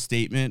whole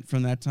statement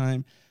from that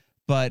time.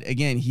 But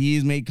again,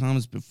 he's made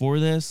comments before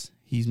this.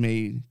 He's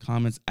made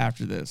comments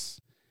after this.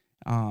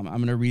 I'm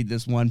going to read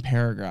this one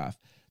paragraph.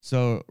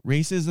 So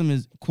racism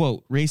is,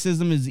 quote,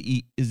 racism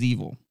is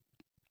evil.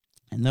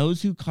 And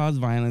those who cause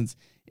violence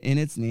in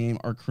its name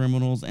are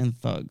criminals and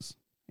thugs,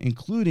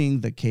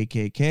 including the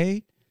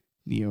KKK,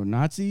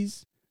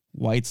 neo-Nazis,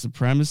 white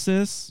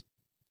supremacists,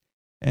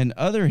 and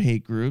other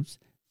hate groups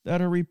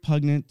that are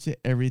repugnant to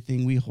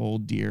everything we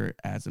hold dear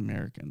as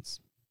Americans.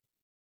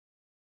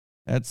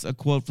 That's a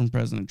quote from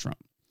President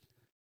Trump.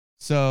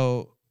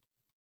 So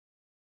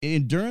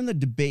during the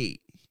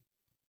debate,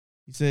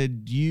 he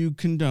said, do you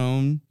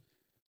condone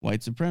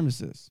white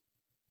supremacists?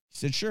 He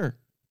said, sure.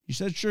 He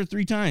said, sure,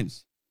 3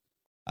 times.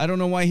 I don't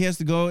know why he has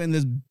to go in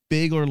this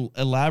big or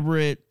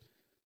elaborate,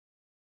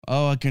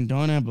 oh, I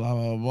condone it, blah,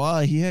 blah,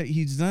 blah.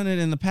 He's done it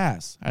in the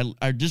past.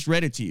 I just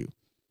read it to you.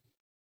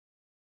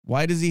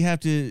 Why does he have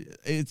to?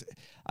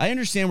 I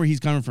understand where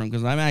he's coming from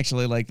because I'm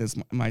actually like this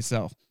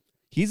myself.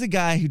 He's a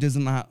guy who does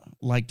not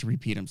like to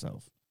repeat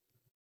himself.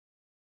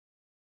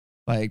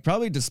 Like,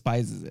 probably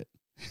despises it.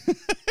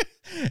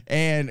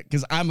 And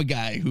because I'm a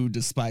guy who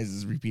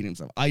despises repeating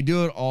himself. I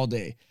do it all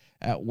day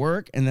at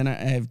work, and then I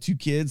have 2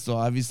 kids, so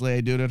obviously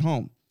I do it at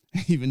home.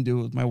 I even do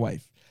it with my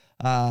wife.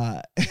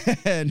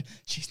 And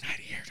she's not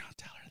here, don't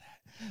tell her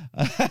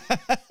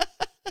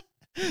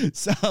that.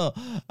 So,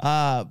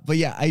 but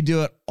yeah, I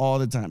do it all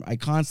the time. I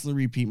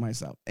constantly repeat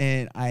myself,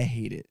 and I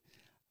hate it.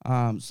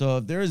 So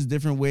if there's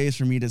different ways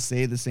for me to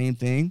say the same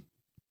thing,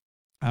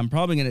 I'm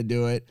probably going to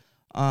do it.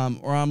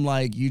 Or I'm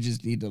like, you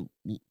just need to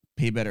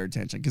pay better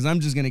attention because I'm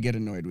just going to get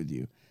annoyed with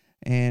you.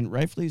 And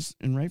rightfully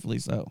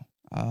so.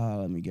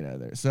 Let me get out of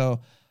there.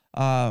 So,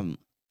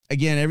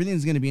 again,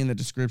 everything's going to be in the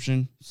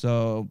description.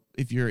 So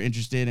if you're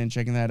interested in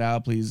checking that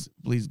out, please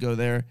go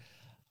there.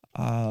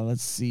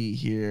 Let's see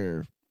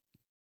here.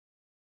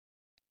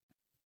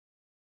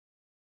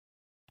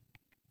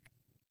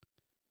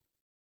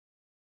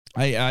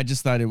 I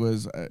just thought it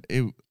was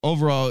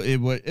overall it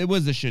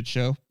was a shit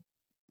show.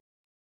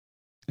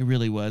 It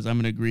really was. I'm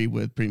gonna agree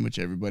with pretty much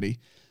everybody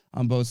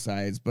on both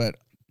sides, but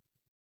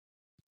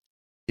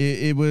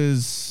it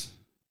was.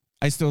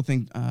 I still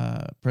think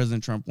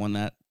President Trump won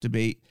that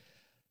debate.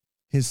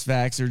 His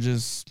facts are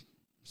just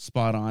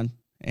spot on,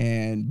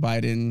 and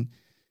Biden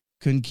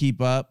couldn't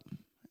keep up.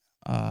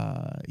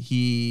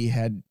 He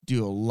had to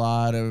do a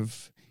lot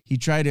of. He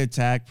tried to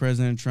attack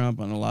President Trump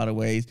in a lot of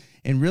ways,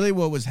 and really,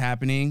 what was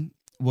happening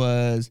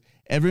was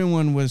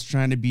everyone was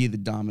trying to be the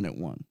dominant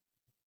one.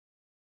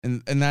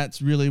 And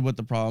that's really what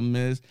the problem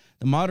is.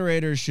 The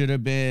moderator should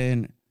have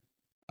been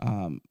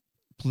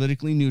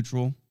politically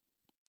neutral.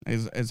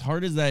 As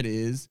hard as that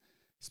is,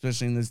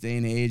 especially in this day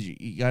and age,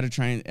 you got to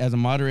try and, as a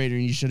moderator,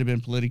 you should have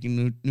been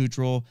politically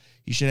neutral.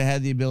 You should have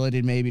had the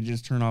ability to maybe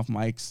just turn off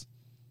mics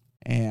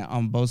and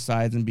on both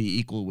sides and be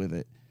equal with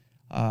it.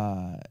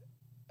 I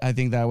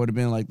think that would have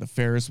been like the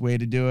fairest way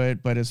to do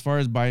it. But as far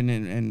as Biden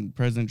and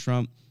President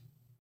Trump,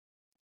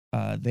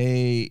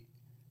 they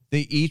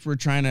each were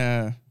trying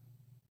to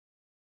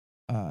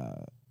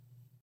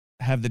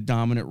have the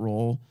dominant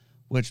role,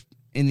 which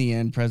in the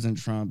end, President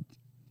Trump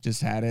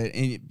just had it.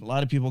 And a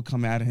lot of people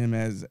come at him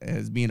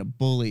as being a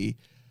bully.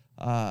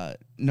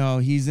 No,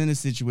 he's in a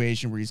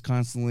situation where he's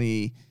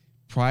constantly,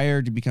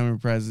 prior to becoming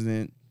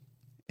president,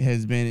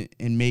 has been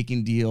in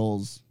making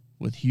deals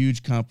with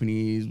huge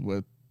companies,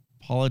 with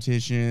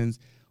politicians,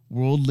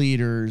 world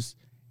leaders,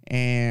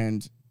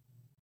 and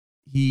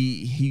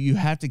you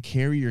have to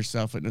carry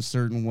yourself in a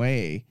certain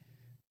way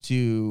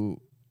to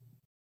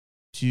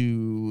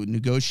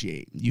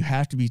negotiate. You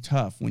have to be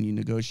tough when you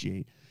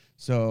negotiate.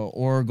 So,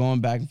 or going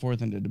back and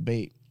forth in the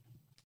debate.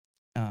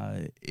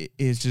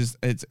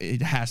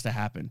 It has to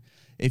happen.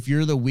 If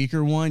you're the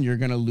weaker one, you're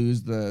going to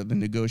lose the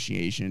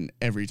negotiation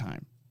every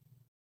time.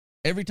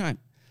 Every time.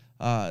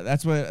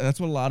 That's what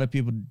a lot of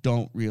people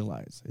don't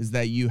realize, is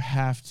that you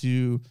have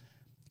to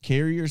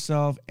carry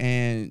yourself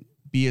and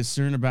be a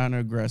certain amount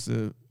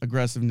of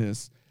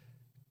aggressiveness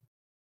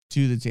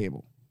to the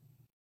table.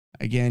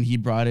 Again, he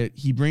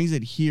brings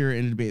it here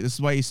in a debate. This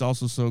is why he's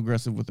also so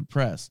aggressive with the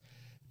press,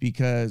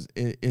 because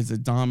it is a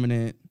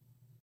dominant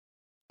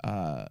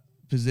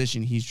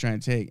position he's trying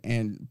to take.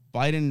 And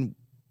Biden,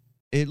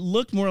 it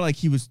looked more like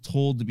he was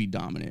told to be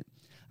dominant.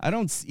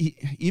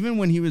 Even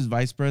when he was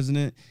vice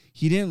president,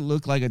 he didn't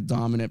look like a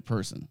dominant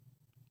person.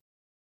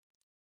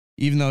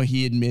 Even though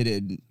he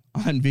admitted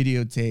on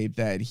videotape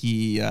that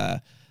he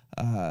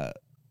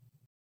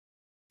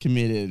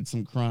committed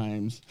some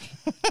crimes.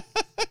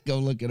 Go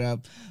look it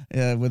up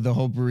with the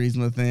whole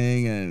Burisma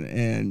thing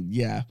and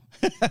yeah,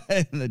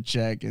 and the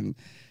check, and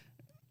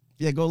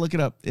yeah, go look it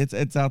up.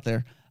 It's out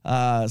there.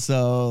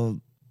 So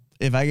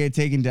if I get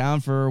taken down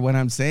for what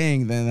I'm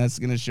saying, then that's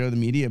going to show the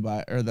media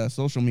bias or the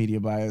social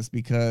media bias,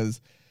 because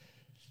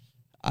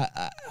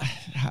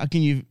how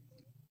can you?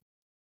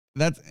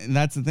 That's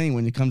the thing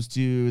when it comes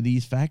to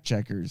these fact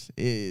checkers,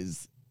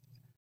 is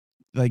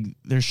like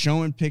they're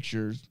showing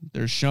pictures.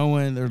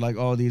 They're like,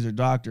 oh, these are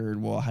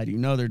doctored. Well, how do you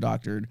know they're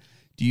doctored?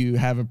 Do you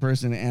have a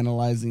person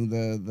analyzing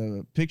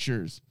the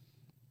pictures?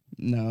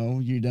 No,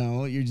 you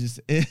don't. You're just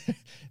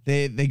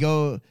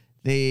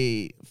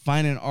they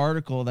find an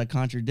article that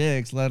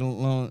contradicts, let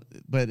alone,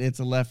 but it's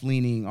a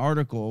left-leaning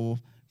article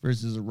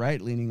versus a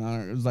right-leaning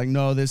article. It's like,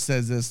 no, this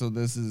says this, so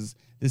this is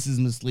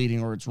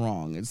misleading or it's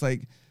wrong. It's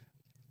like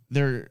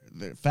the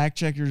fact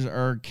checkers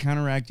are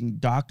counteracting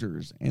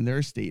doctors and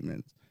their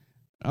statements.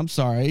 I'm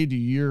sorry, do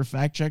your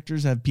fact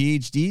checkers have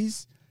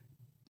PhDs?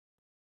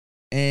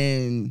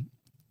 And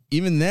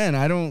even then,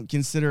 I don't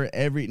consider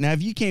now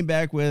if you came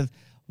back with,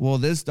 well,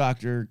 this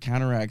doctor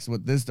counteracts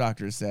what this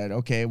doctor said,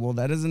 okay, well,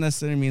 that doesn't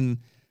necessarily mean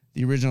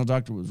the original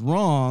doctor was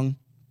wrong.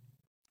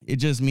 It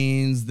just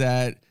means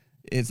that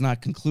it's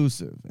not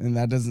conclusive, and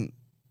that doesn't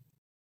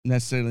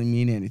necessarily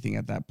mean anything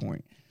at that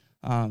point.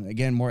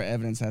 Again, more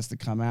evidence has to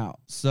come out.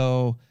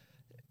 So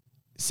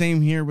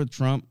same here with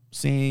Trump,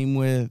 same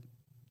with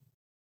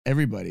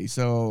everybody.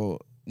 So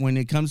when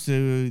it comes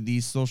to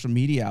these social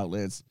media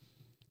outlets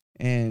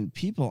and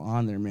people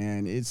on there,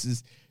 man, it's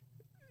just,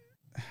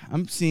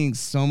 I'm seeing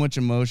so much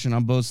emotion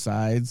on both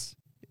sides.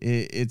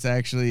 It's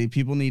actually,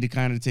 people need to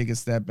kind of take a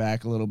step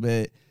back a little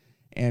bit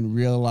and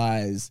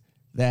realize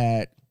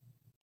that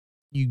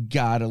you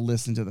got to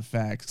listen to the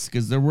facts,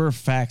 because there were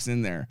facts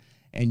in there,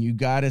 and you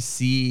got to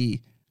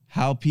see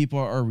how people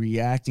are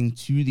reacting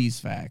to these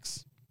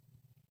facts.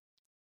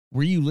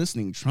 Were you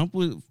listening? Trump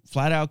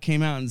flat out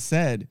came out and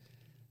said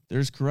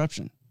there's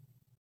corruption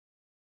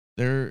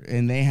there,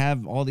 and they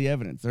have all the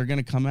evidence. They're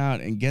going to come out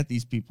and get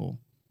these people.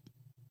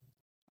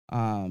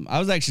 I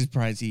was actually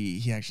surprised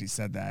he actually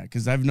said that,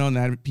 because I've known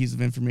that piece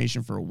of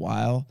information for a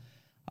while.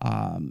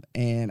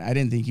 And I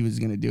didn't think he was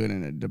going to do it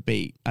in a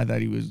debate. I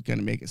thought he was going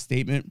to make a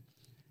statement.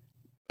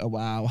 Oh,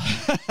 wow.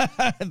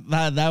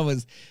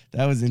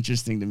 that was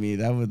interesting to me.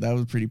 That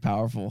was pretty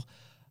powerful.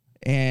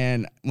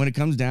 And when it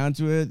comes down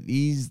to it,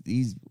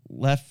 these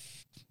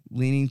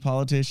left-leaning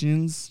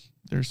politicians,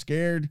 they're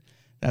scared.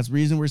 That's the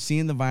reason we're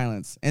seeing the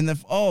violence. And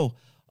before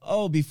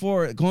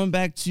going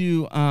back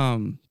to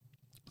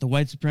the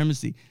white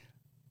supremacy,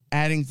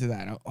 adding to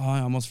that,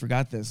 I almost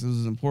forgot this. This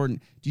is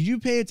important. Did you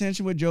pay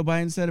attention to what Joe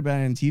Biden said about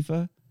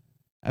Antifa?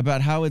 About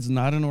how it's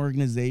not an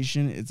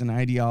organization, it's an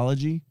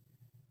ideology?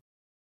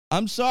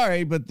 I'm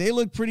sorry, but they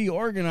look pretty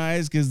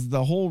organized, because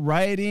the whole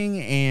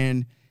rioting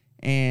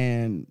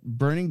and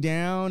burning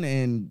down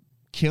and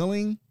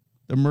killing,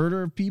 the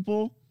murder of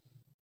people,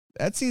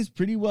 that seems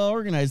pretty well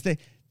organized.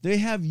 They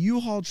have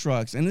U-Haul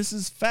trucks, and this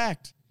is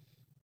fact.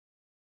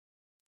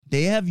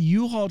 They have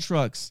U-Haul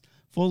trucks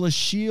full of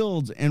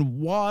shields and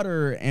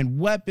water and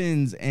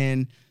weapons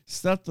and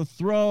stuff to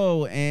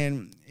throw,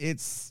 and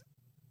it's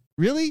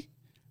really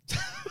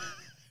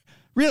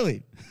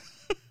really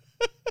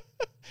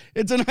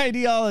it's an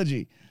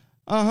ideology.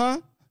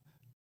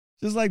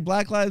 Just like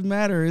Black Lives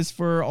Matter is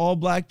for all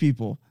black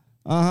people.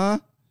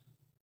 Unless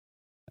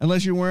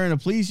you're wearing a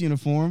police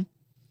uniform,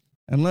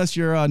 unless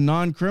you're a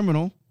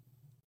non-criminal,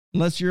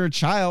 unless you're a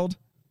child.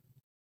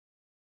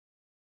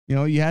 You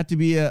know, you have to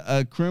be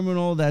a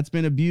criminal that's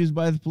been abused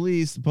by the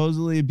police,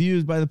 supposedly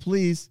abused by the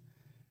police,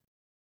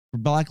 for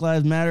Black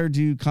Lives Matter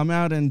to come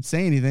out and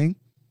say anything.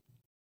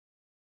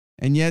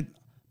 And yet,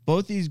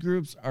 both these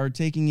groups are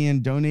taking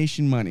in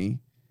donation money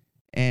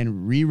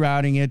and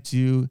rerouting it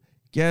to,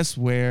 guess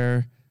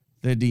where?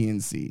 The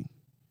DNC.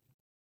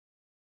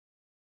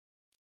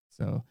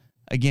 So,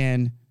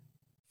 again,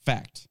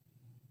 fact.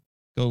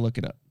 Go look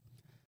it up.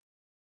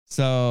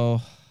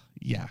 So,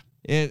 yeah,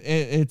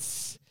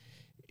 it's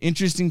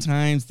interesting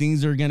times.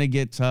 Things are going to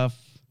get tough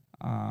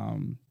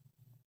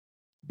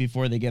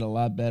before they get a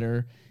lot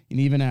better. And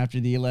even after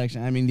the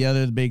election, I mean, the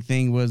other big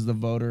thing was the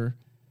voter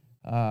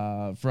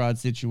fraud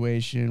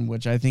situation,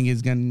 which I think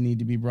is going to need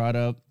to be brought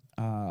up.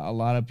 A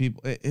lot of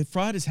people,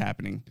 fraud is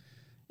happening,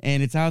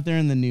 and it's out there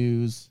in the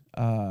news.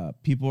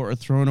 People are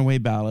throwing away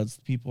ballots.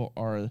 People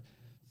are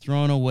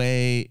throwing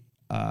away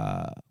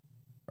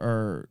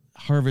or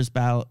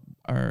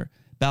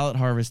ballot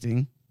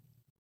harvesting.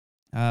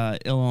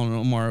 Ilhan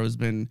Omar has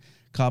been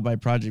caught by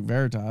Project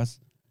Veritas.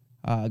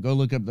 Go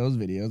look up those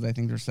videos. I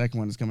think their second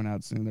one is coming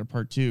out soon. They're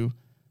part 2.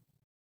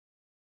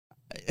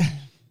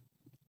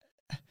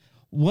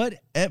 What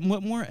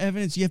more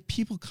evidence? You have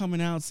people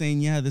coming out saying,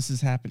 yeah, this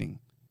is happening.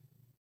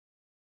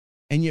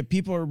 And yet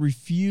people are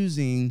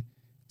refusing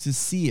to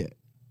see it.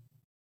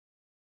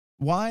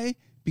 Why?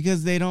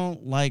 Because they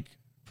don't like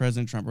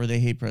President Trump, or they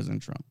hate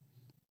President Trump.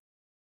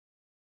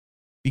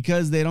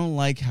 Because they don't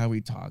like how he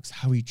talks,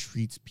 how he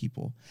treats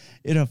people.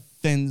 It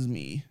offends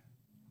me.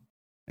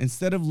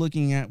 Instead of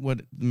looking at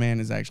what the man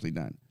has actually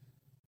done.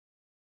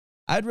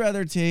 I'd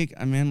rather take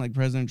a man like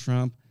President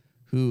Trump,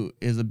 who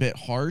is a bit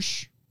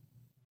harsh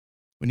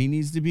when he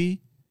needs to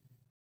be,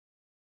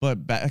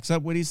 but backs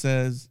up what he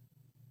says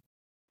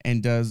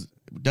and does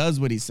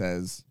what he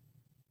says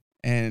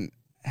and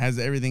has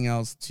everything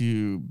else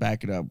to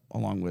back it up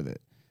along with it.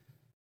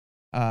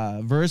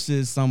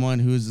 Versus someone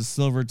who is a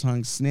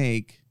silver-tongued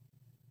snake,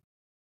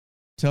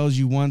 tells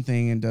you one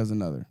thing and does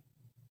another.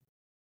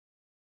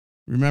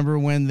 Remember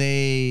when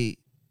they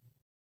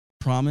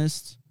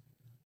promised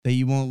that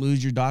you won't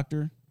lose your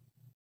doctor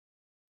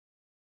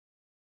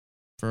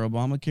for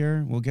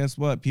Obamacare? Well, guess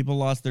what? People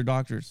lost their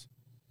doctors.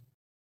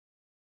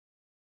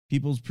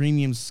 People's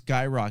premiums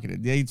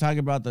skyrocketed. They talk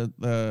about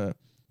the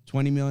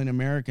 20 million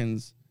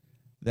Americans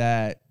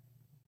that,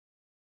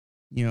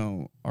 you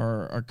know,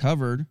 are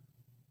covered.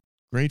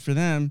 Great for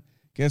them.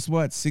 Guess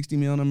what? 60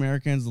 million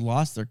Americans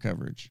lost their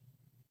coverage.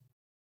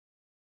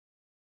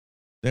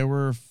 There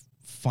were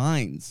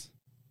fines.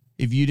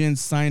 If you didn't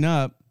sign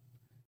up,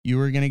 you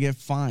were going to get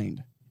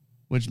fined,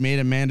 which made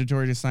it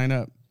mandatory to sign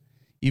up,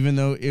 even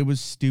though it was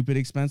stupid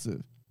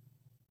expensive.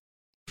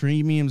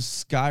 Premiums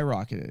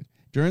skyrocketed.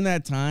 During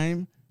that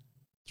time,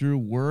 through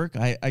work,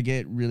 I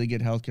get really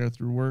good healthcare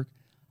through work.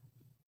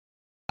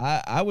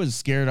 I was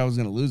scared I was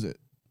going to lose it.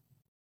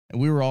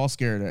 And we were all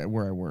scared at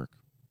where I work.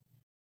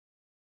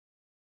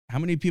 How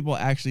many people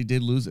actually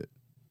did lose it?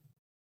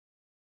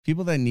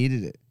 People that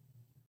needed it.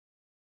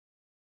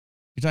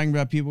 You're talking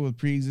about people with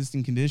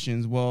pre-existing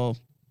conditions. Well,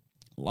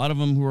 a lot of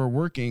them who are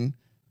working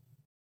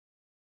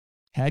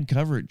had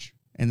coverage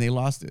and they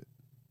lost it.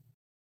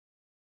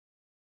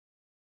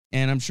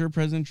 And I'm sure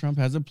President Trump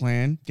has a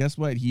plan. Guess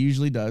what? He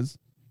usually does.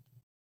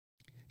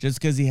 Just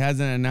because he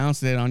hasn't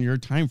announced it on your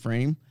time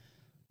frame,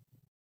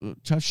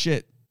 tough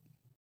shit.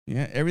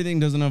 Yeah, everything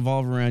doesn't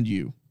evolve around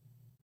you.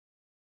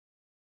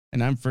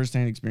 And I'm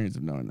firsthand experience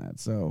of knowing that.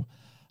 So,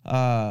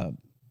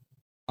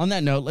 on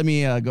that note, let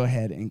me go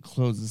ahead and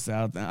close this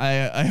out.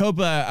 I hope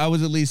I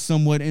was at least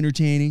somewhat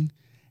entertaining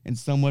and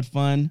somewhat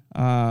fun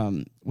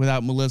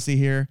without Melissa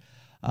here.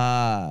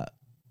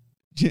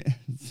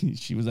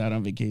 She was out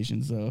on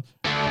vacation, so.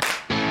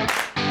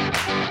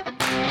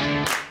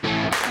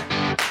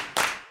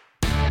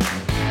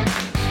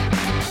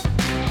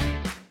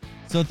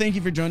 So thank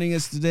you for joining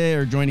us today,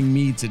 or joining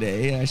me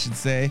today, I should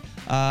say.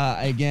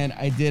 Again,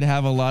 I did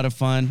have a lot of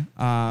fun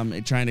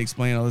trying to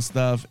explain all this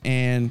stuff,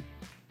 and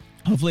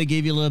hopefully it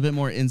gave you a little bit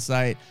more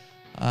insight,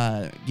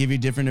 give you a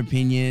different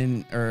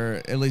opinion,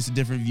 or at least a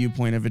different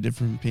viewpoint of a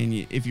different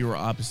opinion if you were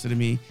opposite of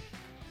me.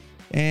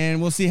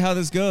 And we'll see how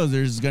this goes.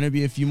 There's going to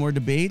be a few more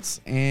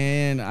debates,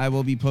 and I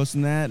will be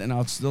posting that, and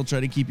I'll still try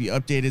to keep you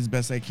updated as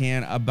best I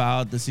can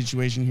about the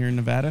situation here in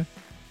Nevada.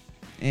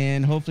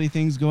 And hopefully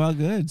things go out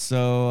good.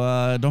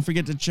 So don't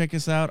forget to check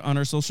us out on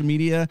our social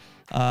media,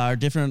 our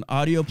different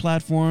audio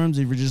platforms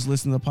if you're just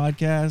listening to the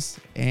podcast.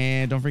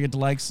 And don't forget to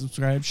like,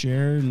 subscribe,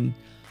 share, and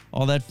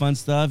all that fun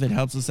stuff. It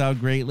helps us out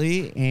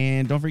greatly.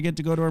 And don't forget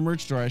to go to our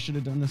merch store. I should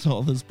have done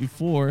all this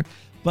before,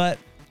 but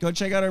go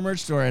check out our merch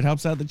store. It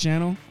helps out the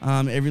channel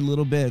every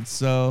little bit.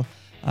 So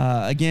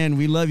again,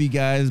 we love you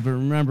guys, but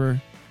remember,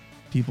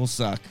 people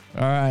suck.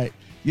 All right.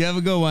 You have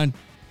a good one.